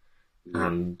 £30,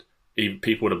 and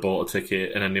people would have bought a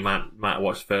ticket, and then they might have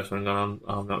watched the first one and gone,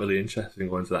 I'm not really interested in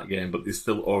going to that game, but they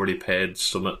still already paid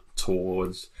something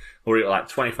towards, or like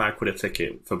 £25 a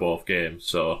ticket for both games.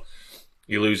 So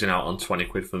you're losing out on £20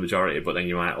 for the majority, but then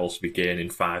you might also be gaining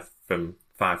 5,000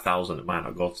 that might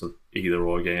not go to either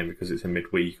or game because it's in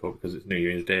midweek or because it's New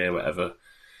Year's Day or whatever.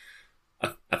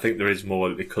 I think there is more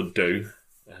that they could do,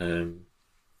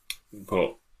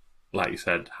 but like you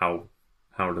said, how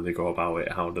do they go about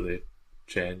it? How do they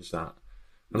change that?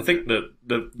 And I think that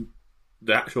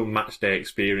the actual match day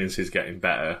experience is getting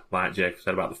better. Like Jake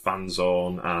said about the fan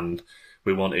zone, and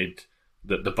we wanted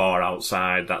the bar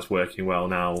outside. That's working well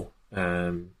now.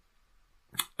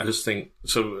 I just think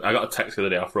so. I got a text the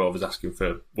other day off Rovers asking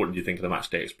for what did you think of the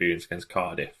match day experience against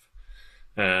Cardiff.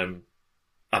 I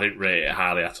didn't rate it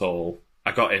highly at all.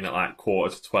 I got in at like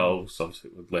 11:45, so obviously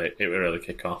it was late. It was early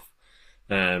kick-off.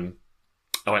 I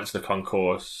went to the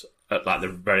concourse at like the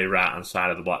very right-hand side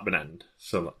of the Blackburn end,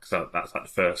 so that's like the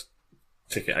first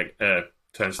ticket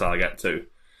turnstile I get to.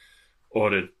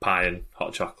 Ordered pie and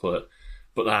hot chocolate,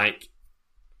 but like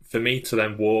for me to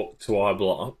then walk to our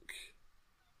block,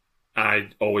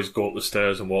 I'd always go up the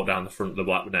stairs and walk down the front of the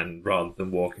Blackburn end rather than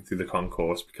walking through the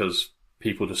concourse because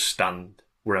people just stand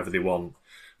wherever they want.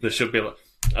 There should be.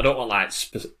 I don't want like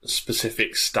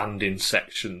specific standing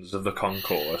sections of the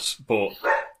concourse, but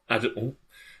I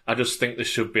just think there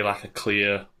should be like a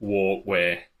clear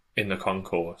walkway in the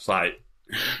concourse, like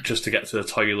just to get to the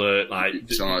toilet. Like you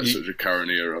sound like such a Karen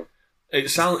hero. It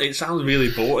sounds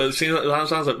really boring. It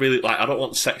sounds like really like I don't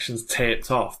want sections taped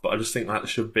off, but I just think like there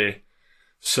should be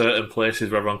certain places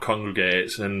where everyone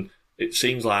congregates, and it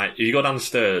seems like if you go down the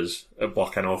stairs at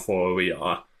Block N04 where we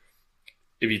are,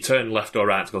 if you turn left or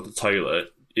right to go to the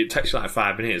toilet, it takes you like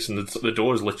 5 minutes, and the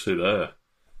door is literally there.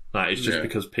 Like it's just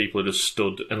because people are just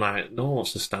stood, and like no one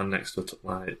wants to stand next to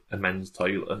like a men's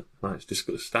toilet. Like it's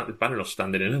just bad enough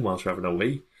standing in them whilst you're having a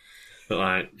wee, but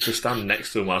like to stand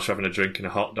next to them whilst you're having a drink and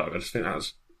a hot dog, I just think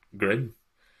that's grim.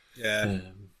 Yeah.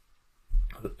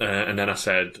 And then I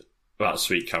said about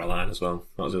Sweet Caroline as well.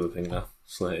 That was the other thing I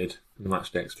slated in the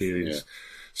match day experience. Yeah.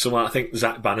 So I think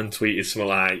Zach Bannon tweeted something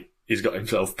like he's got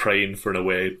himself praying for an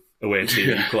away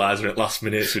team equaliser at last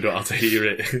minute, so we don't have to hear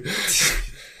it.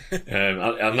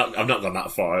 I've not gone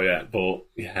that far yet, but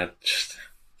yeah, just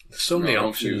so many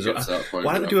options.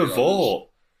 Why don't we do a vote?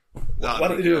 Why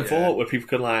don't we do a vote where people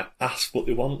can like ask what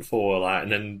they want for, like,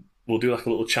 and then we'll do like a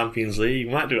little Champions League.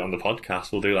 We might do it on the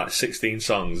podcast. We'll do like 16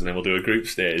 songs, and then we'll do a group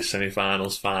stage,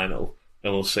 semi-finals, final,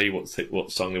 and we'll see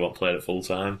what song they want played at full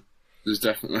time. There's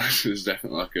definitely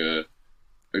like a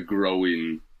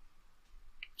growing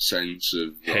sense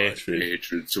of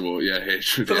hatred toward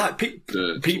hatred. But like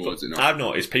people, I've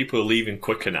noticed people are leaving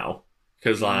quicker now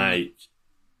because like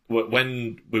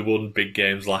when we won big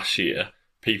games last year,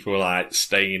 people were like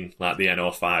staying like the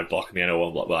NO5 block and the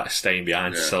NO1 block, like staying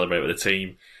behind to celebrate with the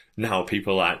team. Now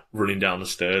people are like running down the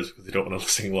stairs because they don't want to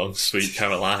sing along Sweet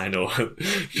Caroline or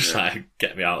just like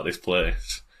get me out of this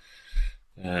place.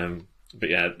 But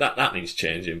yeah, that needs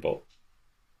changing, but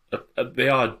they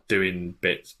are doing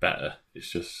bits better. It's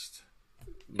just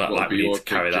that like we need to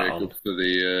carry that on. For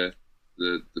the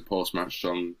post-match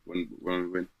song when we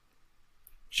win.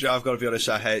 I've got to be honest,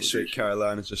 I hate Sweet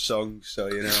Caroline as a song, so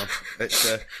you know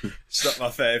it's not my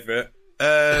favourite.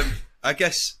 I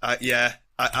guess I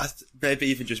maybe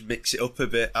even just mix it up a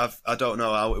bit. I don't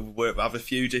know how it would work, but have a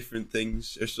few different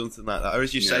things or something like that. Or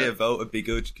as you say, a vote would be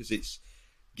good because it's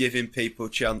giving people a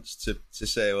chance to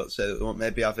say what they want.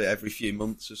 Maybe have it every few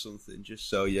months or something, just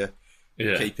so you're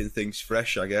keeping things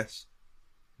fresh, I guess.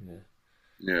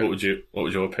 Yeah. What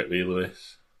would your pick be,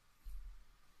 Lewis?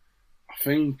 I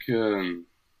think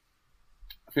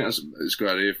it's a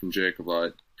good idea from Jacob,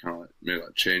 like kind of like maybe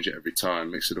like change it every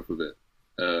time, mix it up a bit.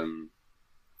 I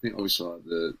think obviously like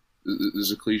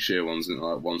there's a cliche ones in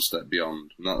like One Step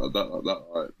Beyond, and that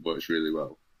like works really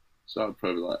well. So I'd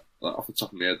probably like off the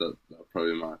top of my head that'd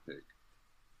probably be my pick.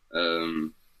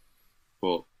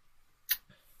 But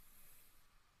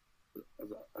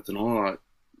I don't know, like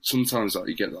sometimes like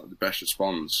you get like the best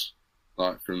response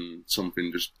like from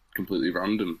something just completely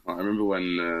random. Like, I remember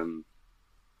when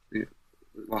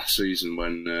last season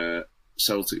when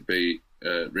Celtic beat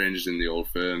Rangers in the Old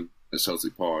Firm at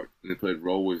Celtic Park and they played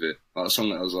Roll With It. Like a song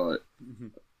that was like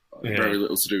very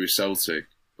little to do with Celtic,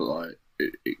 but like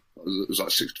it was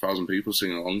like 60,000 people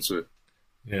singing along to it.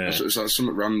 Yeah, so it's like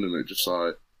something random. It just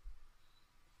like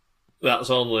that's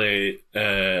only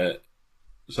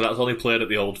played at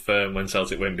the Old Firm when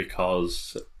Celtic win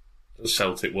because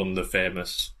Celtic won the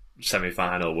famous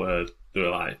semi-final where they were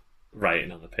like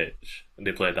writing on the pitch and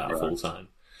they played that at full time.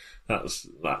 That's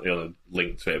like the other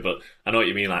link to it. But I know what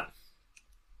you mean. Like,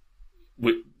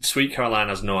 Sweet Caroline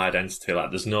has no identity.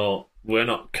 Like, we're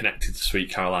not connected to Sweet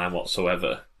Caroline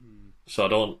whatsoever.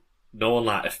 So no one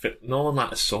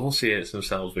associates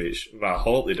themselves with it. Well, I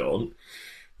hope they don't.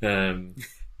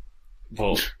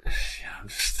 But yeah, I'm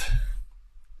just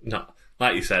not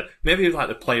like you said. Maybe like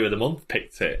the Player of the Month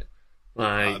picked it.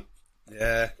 Like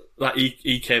like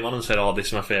he came on and said, "Oh, this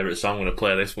is my favourite song. I'm going to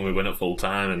play this when we win at full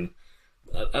time." And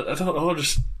I don't know,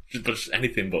 just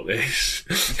anything but this.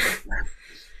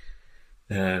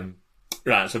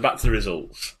 Right, so back to the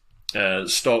results.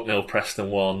 Stoke 0,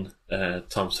 Preston 1.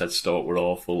 Tom said Stoke were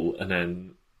awful, and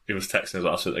then he was texting us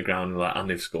whilst at the ground and like, and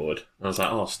they've scored. And I was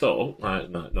like, oh, Stoke? Like,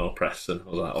 no, Preston. I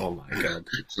was like, oh my god.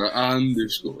 And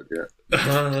they've scored, yeah.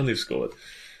 And they've scored.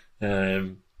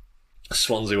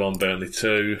 Swansea 1, Burnley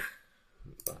 2.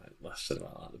 Right, less said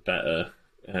about that, the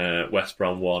better. West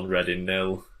Brom 1, Reading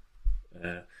 0.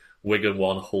 Wigan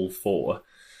 1, Hull 4.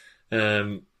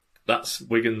 That's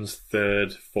Wigan's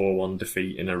third 4-1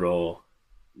 defeat in a row.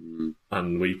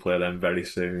 And we play them very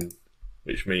soon,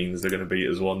 which means they're going to beat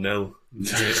us 1-0.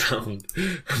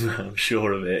 I'm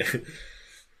sure of it.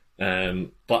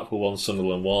 Blackpool 1,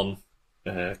 Sunderland 1.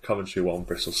 Coventry 1,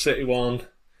 Bristol City 1.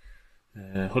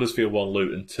 Huddersfield 1,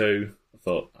 Luton 2. I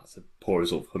thought that's a poor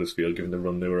result for Huddersfield given the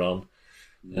run they were on.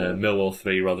 Millwall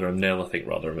 3, Rotherham 0. I think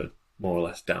Rotherham are more or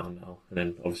less down now. And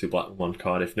then obviously Blackburn 1,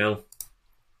 Cardiff 0.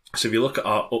 So if you look at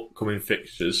our upcoming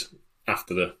fixtures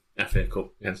after the FA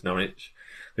Cup against Norwich,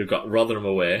 we've got Rotherham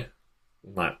away.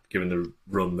 Like, given the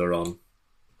run they're on,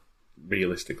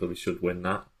 realistically we should win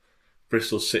that.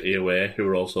 Bristol City away, who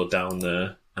are also down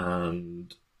there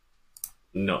and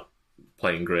not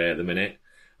playing great at the minute.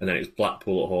 And then it's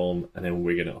Blackpool at home and then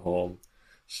Wigan at home.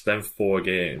 So then 4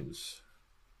 games.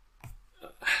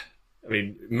 I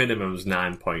mean, minimum's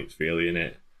 9 points really,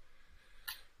 innit?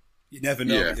 You never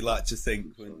know what you like to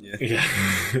think, wouldn't you? Yeah.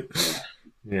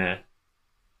 Yeah.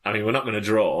 I mean, we're not going to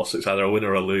draw, so it's either a win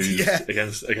or a lose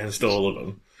against all of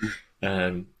them.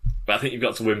 But I think you've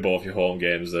got to win both your home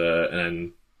games there,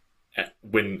 and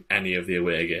win any of the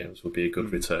away games would be a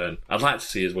good return. I'd like to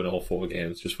see us win all 4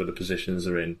 games, just with the positions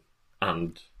they're in.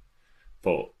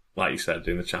 But like you said,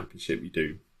 in the Championship, you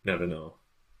do never know.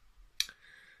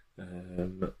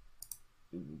 And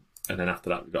then after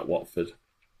that, we've got Watford.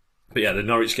 But yeah, the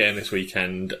Norwich game this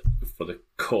weekend for the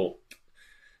Cup.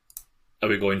 Are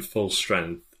we going full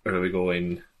strength or are we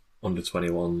going under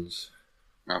 21s?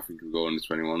 I think we'll go under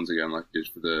 21s again, like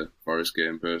just for the Forest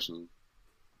game, personally.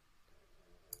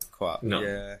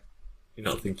 You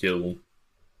don't think you'll,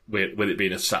 with it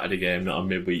being a Saturday game, not a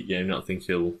midweek game, you don't think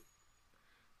you'll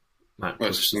might push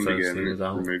it's a Sunday game, teams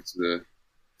out? Move to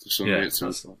Sunday.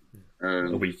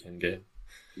 A weekend game.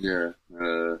 Yeah.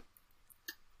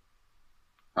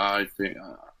 I think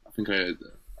I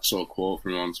saw a quote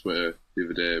from him on Twitter the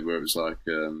other day where it was like,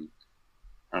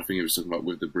 I think he was talking about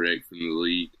with the break from the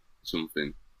league or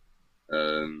something,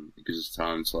 it gives us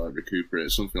time to like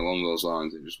recuperate, something along those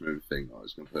lines. It just made me think,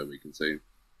 he's going to play a weekend team.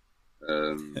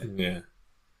 Yeah.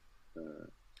 I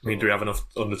mean, do we have enough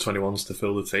under 21s to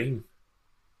fill the team?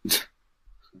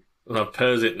 Well,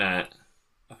 Persic net.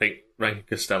 I think Rankin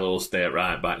Costello will stay at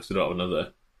right back, so we don't have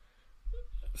another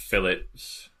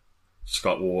Phillips,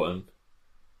 Scott Wharton,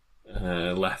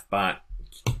 left back,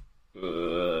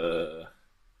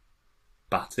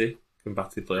 Batty. Can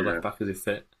Batty play left back as he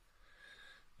fit?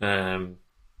 And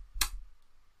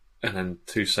then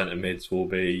 2 centre mids will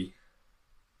be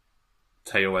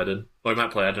Teo Eden. Well, he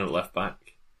might play Eden at left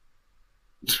back.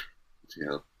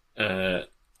 Yeah.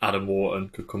 Adam Wharton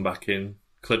could come back in.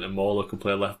 Clinton Moller could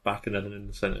play left back and then in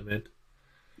the centre mid.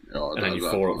 Oh, and then you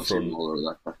 4 up front. Moller at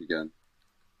left back again.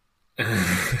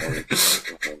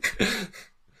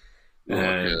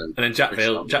 And then Jack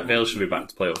Vale should be back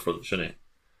to play up front, shouldn't he?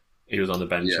 He was on the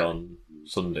bench on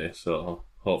Sunday, so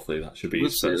hopefully that should be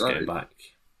his first game back.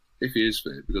 If he is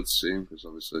fit, it'd be good to see him, because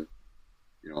obviously,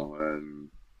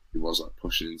 he was like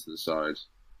pushing into the side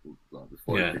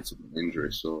before he picked up an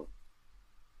injury. So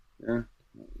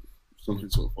something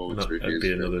to look forward to. If he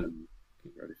is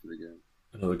ready for the game.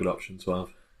 Another good option to have.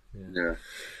 Yeah.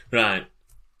 Right.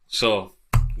 So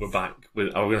we're back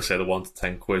with. I was going to say the 1 to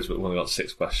 10 quiz, but we've only got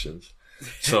 6 questions.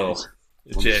 So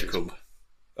Jacob.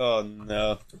 Oh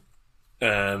no.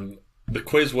 The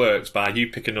quiz works by you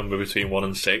pick a number between 1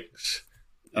 and 6.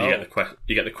 You get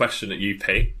the question that you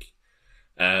pick.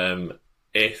 So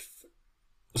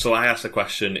I ask the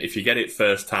question. If you get it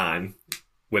first time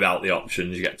without the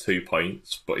options, you get 2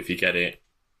 points. But if you get it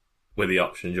with the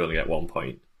options, you only get 1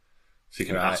 point. So you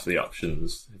can ask for the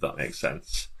options, if that makes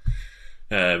sense.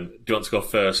 Do you want to go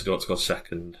first or do you want to go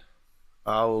second?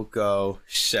 I will go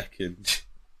second.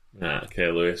 Right,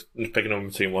 okay, Lewis. Just pick a number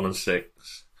between 1 and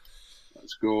 6.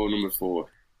 Let's go number 4.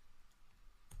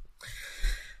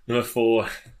 Number 4.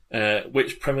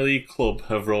 Which Premier League club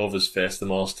have Rovers faced the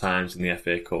most times in the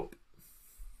FA Cup?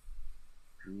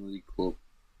 Premier League club.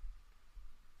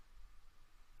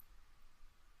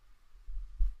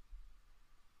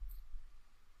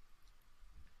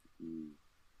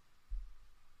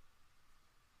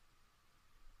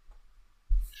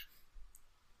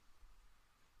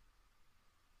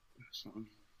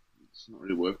 It's not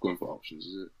really worth going for options,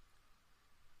 is it?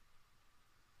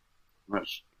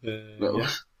 Match. Yeah. No.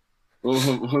 It's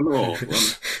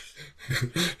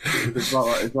not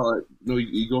like no.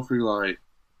 You go through you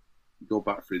go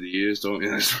back through the years, don't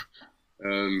you?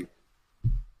 We're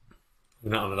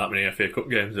not having that many FA Cup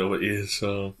games over the years,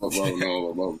 so.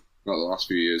 Well, not the last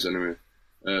few years anyway.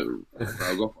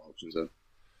 I'll go for options then.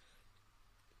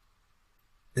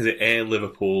 Is it A,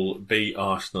 Liverpool, B,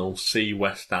 Arsenal, C,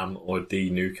 West Ham, or D,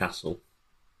 Newcastle?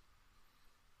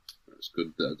 It's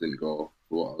good that I didn't go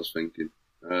for what I was thinking.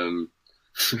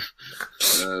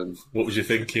 What was you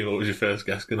thinking? What was your first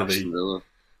guess going to be? Aston Villa.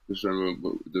 Just remember,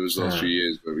 there was those few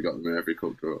years where we got them in every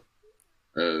cup draw.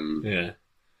 Yeah.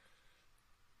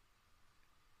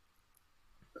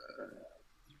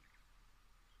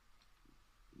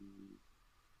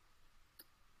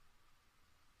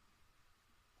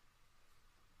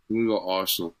 We got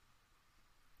Arsenal.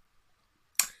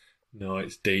 No,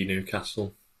 it's D,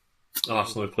 Newcastle.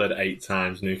 Arsenal have played 8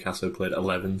 times, Newcastle have played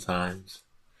 11 times.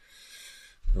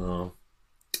 Oh.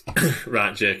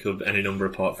 Right, Jacob, any number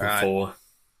apart from 4?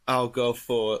 I'll go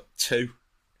for 2.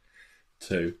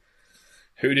 2.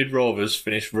 Who did Rovers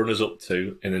finish runners-up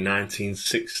to in the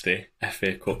 1960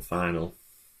 FA Cup final?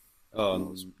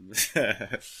 Oh,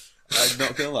 I'm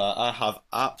not gonna lie. I have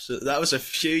absolutely. That was a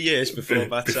few years before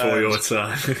my time. Before your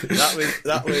time.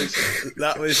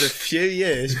 that was a few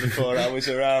years before I was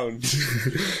around.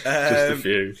 Just a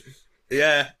few.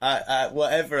 Yeah. I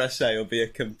whatever I say will be a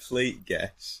complete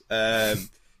guess. Yeah,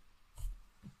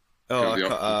 go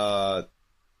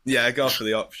for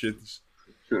the options.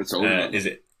 Is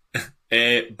it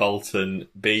A, Bolton,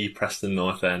 B, Preston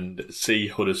North End, C,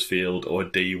 Huddersfield, or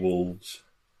D, Wolves?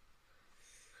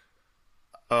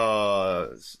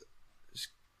 I've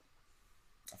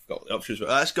got the options.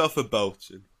 Let's go for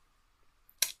Bolton.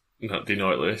 No, do you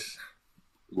know it, Lewis?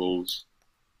 Wolves.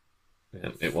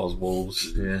 Yeah, it was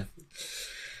Wolves. Yeah.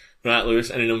 Right,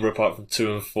 Lewis. Any number apart from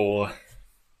 2 and 4?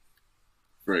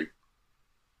 3.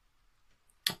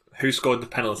 Who scored the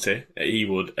penalty at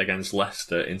Ewood against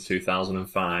Leicester in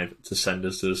 2005 to send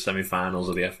us to the semi-finals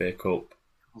of the FA Cup?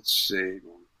 Let's see,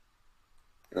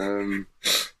 man.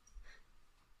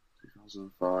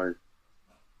 2005.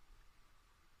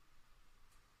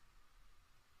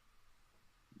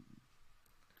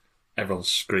 Everyone's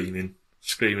screaming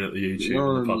at the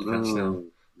YouTube and the podcast now.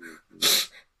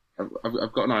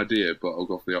 I've got an idea, but I'll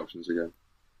go for the options again.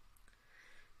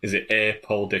 Is it A,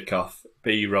 Paul Dickoff,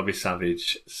 B, Robbie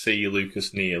Savage, C,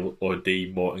 Lucas Neal, or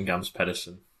D, Morton Gams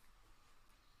Pedersen?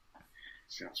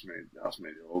 See, that's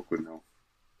made it awkward now.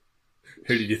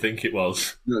 Who did you think it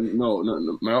was? No.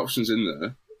 My option's in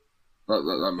there. My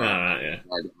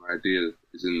idea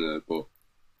is in there, but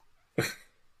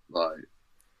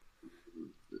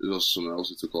there's also someone else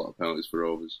who took a lot of penalties for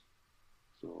Rovers.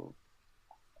 So,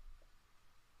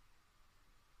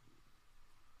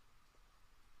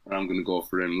 and I'm going to go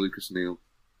for him, Lucas Neal.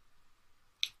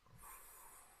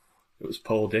 It was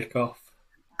Paul Dickoff.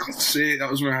 See,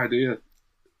 that was my idea.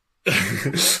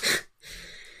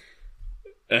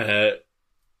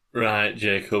 Right,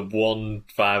 Jacob. 1,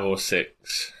 5, or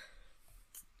 6?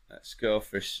 Let's go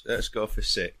for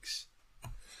 6.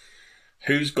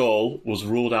 Whose goal was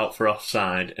ruled out for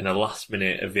offside in the last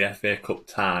minute of the FA Cup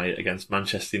tie against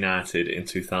Manchester United in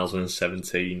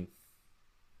 2017?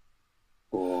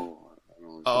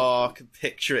 I can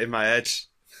picture it in my head.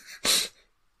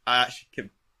 I actually can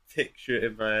picture it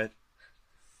in my head.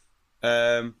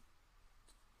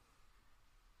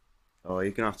 You're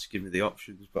going to have to give me the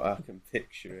options, but I can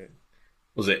picture it.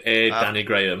 Was it A, Danny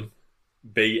Graham,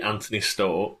 B, Anthony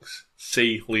Stokes,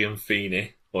 C, Liam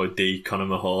Feeney, or D, Conor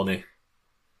Mahoney?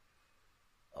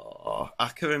 I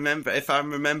can remember, if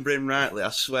I'm remembering rightly, I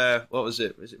swear, what was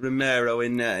it? Was it Romero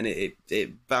in there? And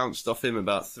it bounced off him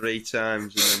about 3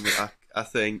 times. And then I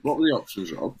think... What were the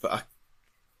options, Rob?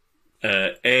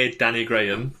 A, Danny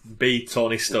Graham, B,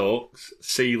 Tony Stokes,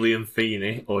 C, Liam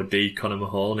Feeney, or D, Conor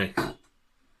Mahoney?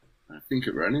 I think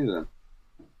it were any of them.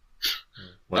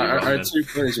 I had 2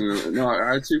 players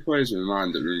I had 2 players in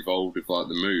mind that were involved with like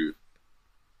the move.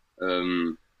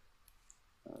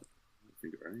 I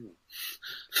think it were any of them.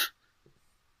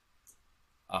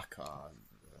 I can't.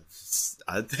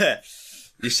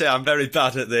 You say I'm very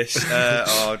bad at this.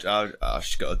 I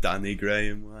just got a Danny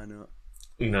Graham. Why not?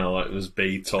 No, it was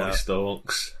B, Tony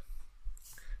Stokes.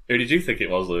 Who did you think it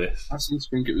was, Lewis? I seem to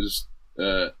think it was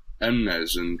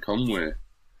Emnes and Conway.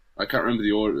 I can't remember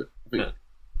the order. I think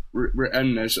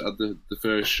Emnes had the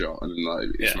first shot, and then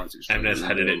Emnes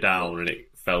headed it down, and it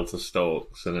fell to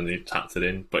Stokes, and then he tapped it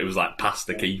in. But it was like past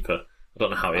the keeper. I don't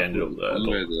know how he ended up there.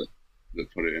 Conway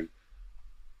that put it in.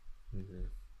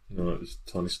 No, it was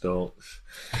Tony Stokes.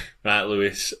 Right,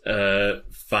 Lewis,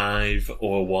 5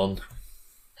 or 1?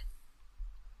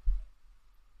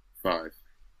 5.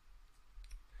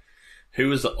 Who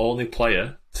was the only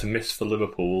player to miss for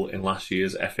Liverpool in last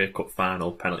year's FA Cup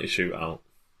final penalty shootout?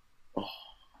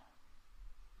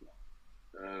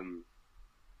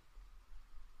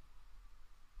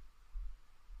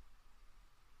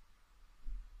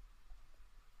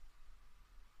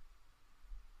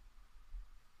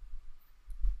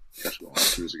 Guess what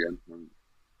happens again?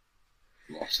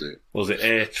 Lost it. Was it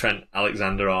A, Trent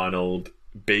Alexander-Arnold,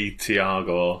 B,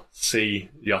 Thiago, C,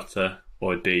 Jota,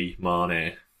 or D,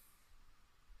 Mane?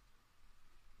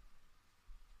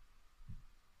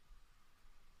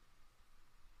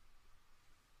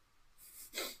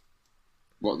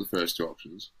 What are the first 2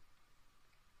 options?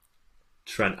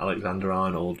 Trent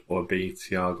Alexander-Arnold or B,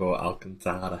 Thiago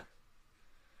Alcantara?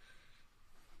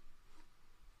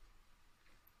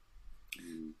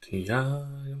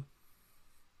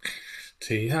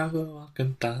 Thiago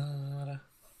Alcantara.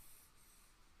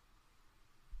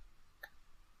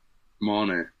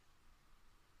 Mane.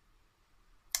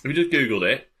 Have you just googled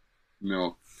it?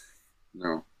 No.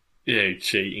 Yeah, you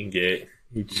cheating git.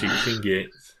 You cheating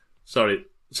git. Sorry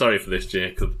for this,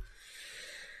 Jacob.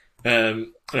 Right,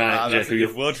 Jacob,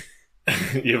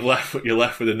 you're left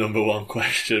with the number 1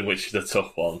 question, which is a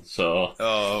tough one. So,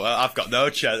 I've got no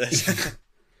chance.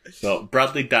 So,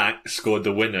 Bradley Dack scored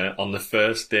the winner on the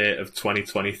first day of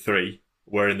 2023,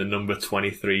 wearing the number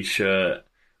 23 shirt.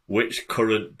 Which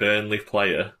current Burnley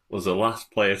player was the last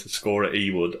player to score at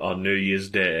Ewood on New Year's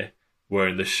Day,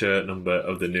 wearing the shirt number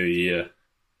of the new year?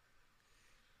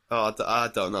 I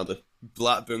don't know the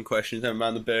Blackburn questions. Never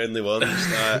mind the Burnley ones.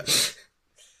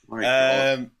 My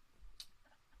God.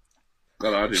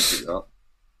 God, I didn't see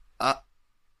that.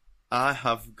 I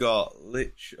have got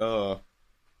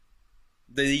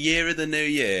the year of the new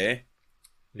year.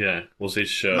 Yeah, was his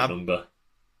shirt number.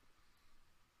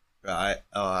 Right.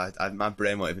 My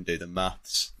brain won't even do the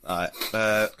maths. Right.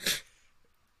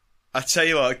 I tell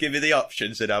you what, give me the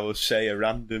options and I will say a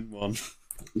random one.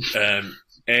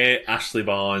 A, Ashley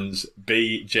Barnes,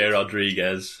 B, J.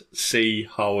 Rodriguez, C,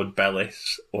 Howard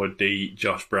Bellis, or D,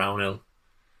 Josh Brownhill?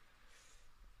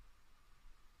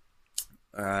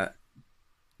 I'm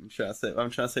trying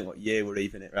to think what year we're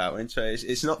even it right.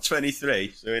 It's not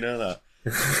 23, so we know that.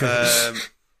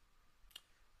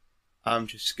 I'm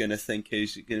just going to think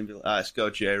who's it going to be. Let's go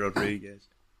J. Rodriguez.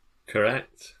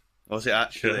 Correct. Was it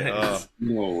actually? Correct. Oh.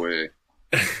 No way.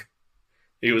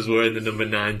 He was wearing the number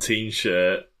 19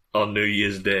 shirt on New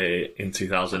Year's Day in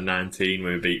 2019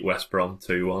 when we beat West Brom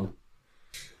 2-1.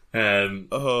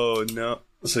 Oh, no.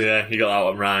 So, yeah, you got that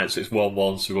one right. So it's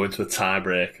 1-1, so we're going to a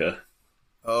tiebreaker.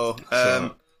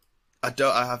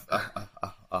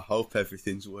 I hope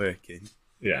everything's working.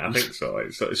 Yeah, I think so.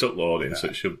 It's uploading, so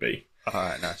it should be.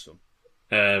 Alright, nice one.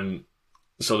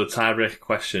 So the tiebreaker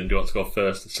question, do you want to go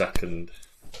first or second?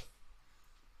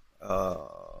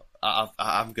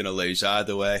 I'm going to lose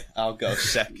either way. I'll go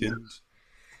second.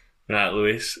 Right,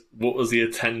 Lewis, what was the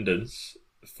attendance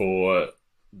for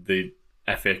the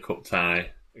FA Cup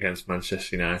tie against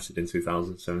Manchester United in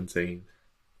 2017?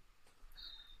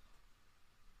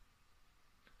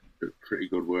 pretty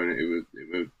good, weren't it? It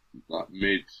was like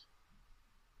mid.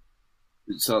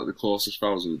 It's like the closest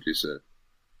 1,000, would you say?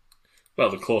 Well,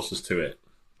 the closest to it.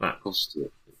 Right. Closest to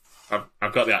it.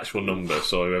 I've got the actual number,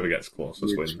 so whoever gets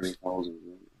closest wins. 20,000.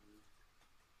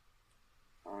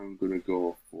 I'm gonna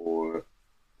go for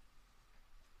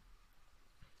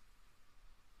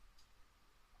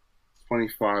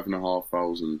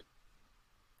 25,500.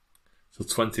 So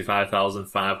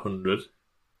 25,500.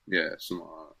 Yeah, something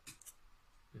like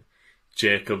that.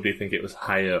 Jacob, do you think it was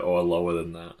higher or lower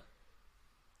than that?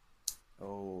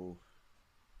 Oh,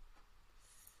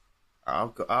 I'll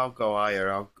go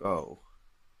higher. Let's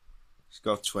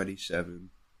go 27.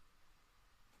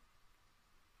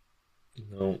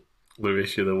 No,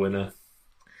 Lewis, you're the winner.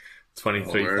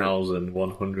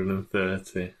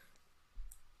 23,130. I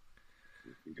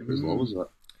think it was low as that.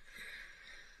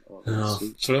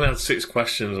 So we only had 6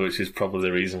 questions, which is probably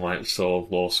the reason why it's so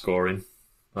low scoring.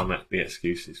 I'll make the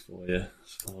excuses for you, I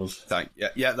suppose.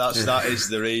 Yeah, that is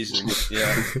the reason.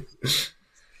 Yeah.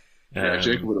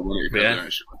 Jacob would have won it. Yeah.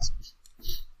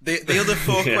 The other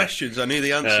 4 questions, I knew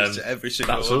the answers to every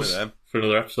single one of them. For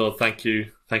another episode. Thank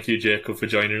you, Jacob, for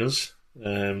joining us.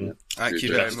 Thank you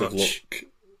very much. Of luck.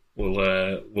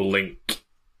 We'll link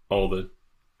all the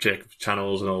Jacob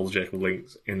channels and all the Jacob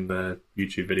links in the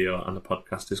YouTube video and the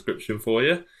podcast description for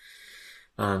you,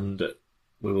 and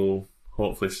we will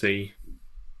hopefully see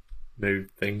new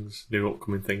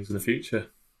upcoming things in the future.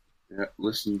 Yeah,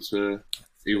 listen to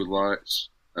Ewood Lights.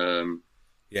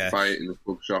 Buy it in the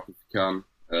pub shop if you can,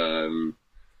 and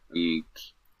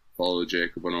follow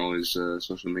Jacob on all his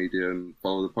social media, and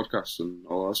follow the podcast and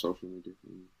all our social media.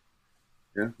 And,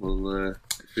 yeah, we'll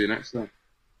see you next time.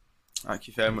 Thank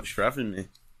you very much for having me.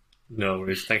 No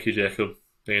worries. Thank you, Jacob.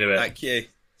 See you in a bit. Thank you.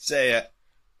 See ya.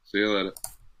 See you later.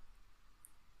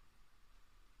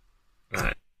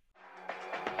 Right.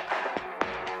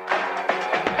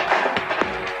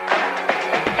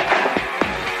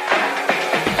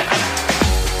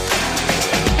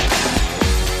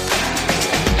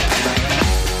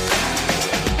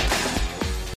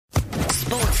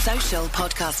 Sports Social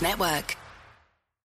Podcast Network.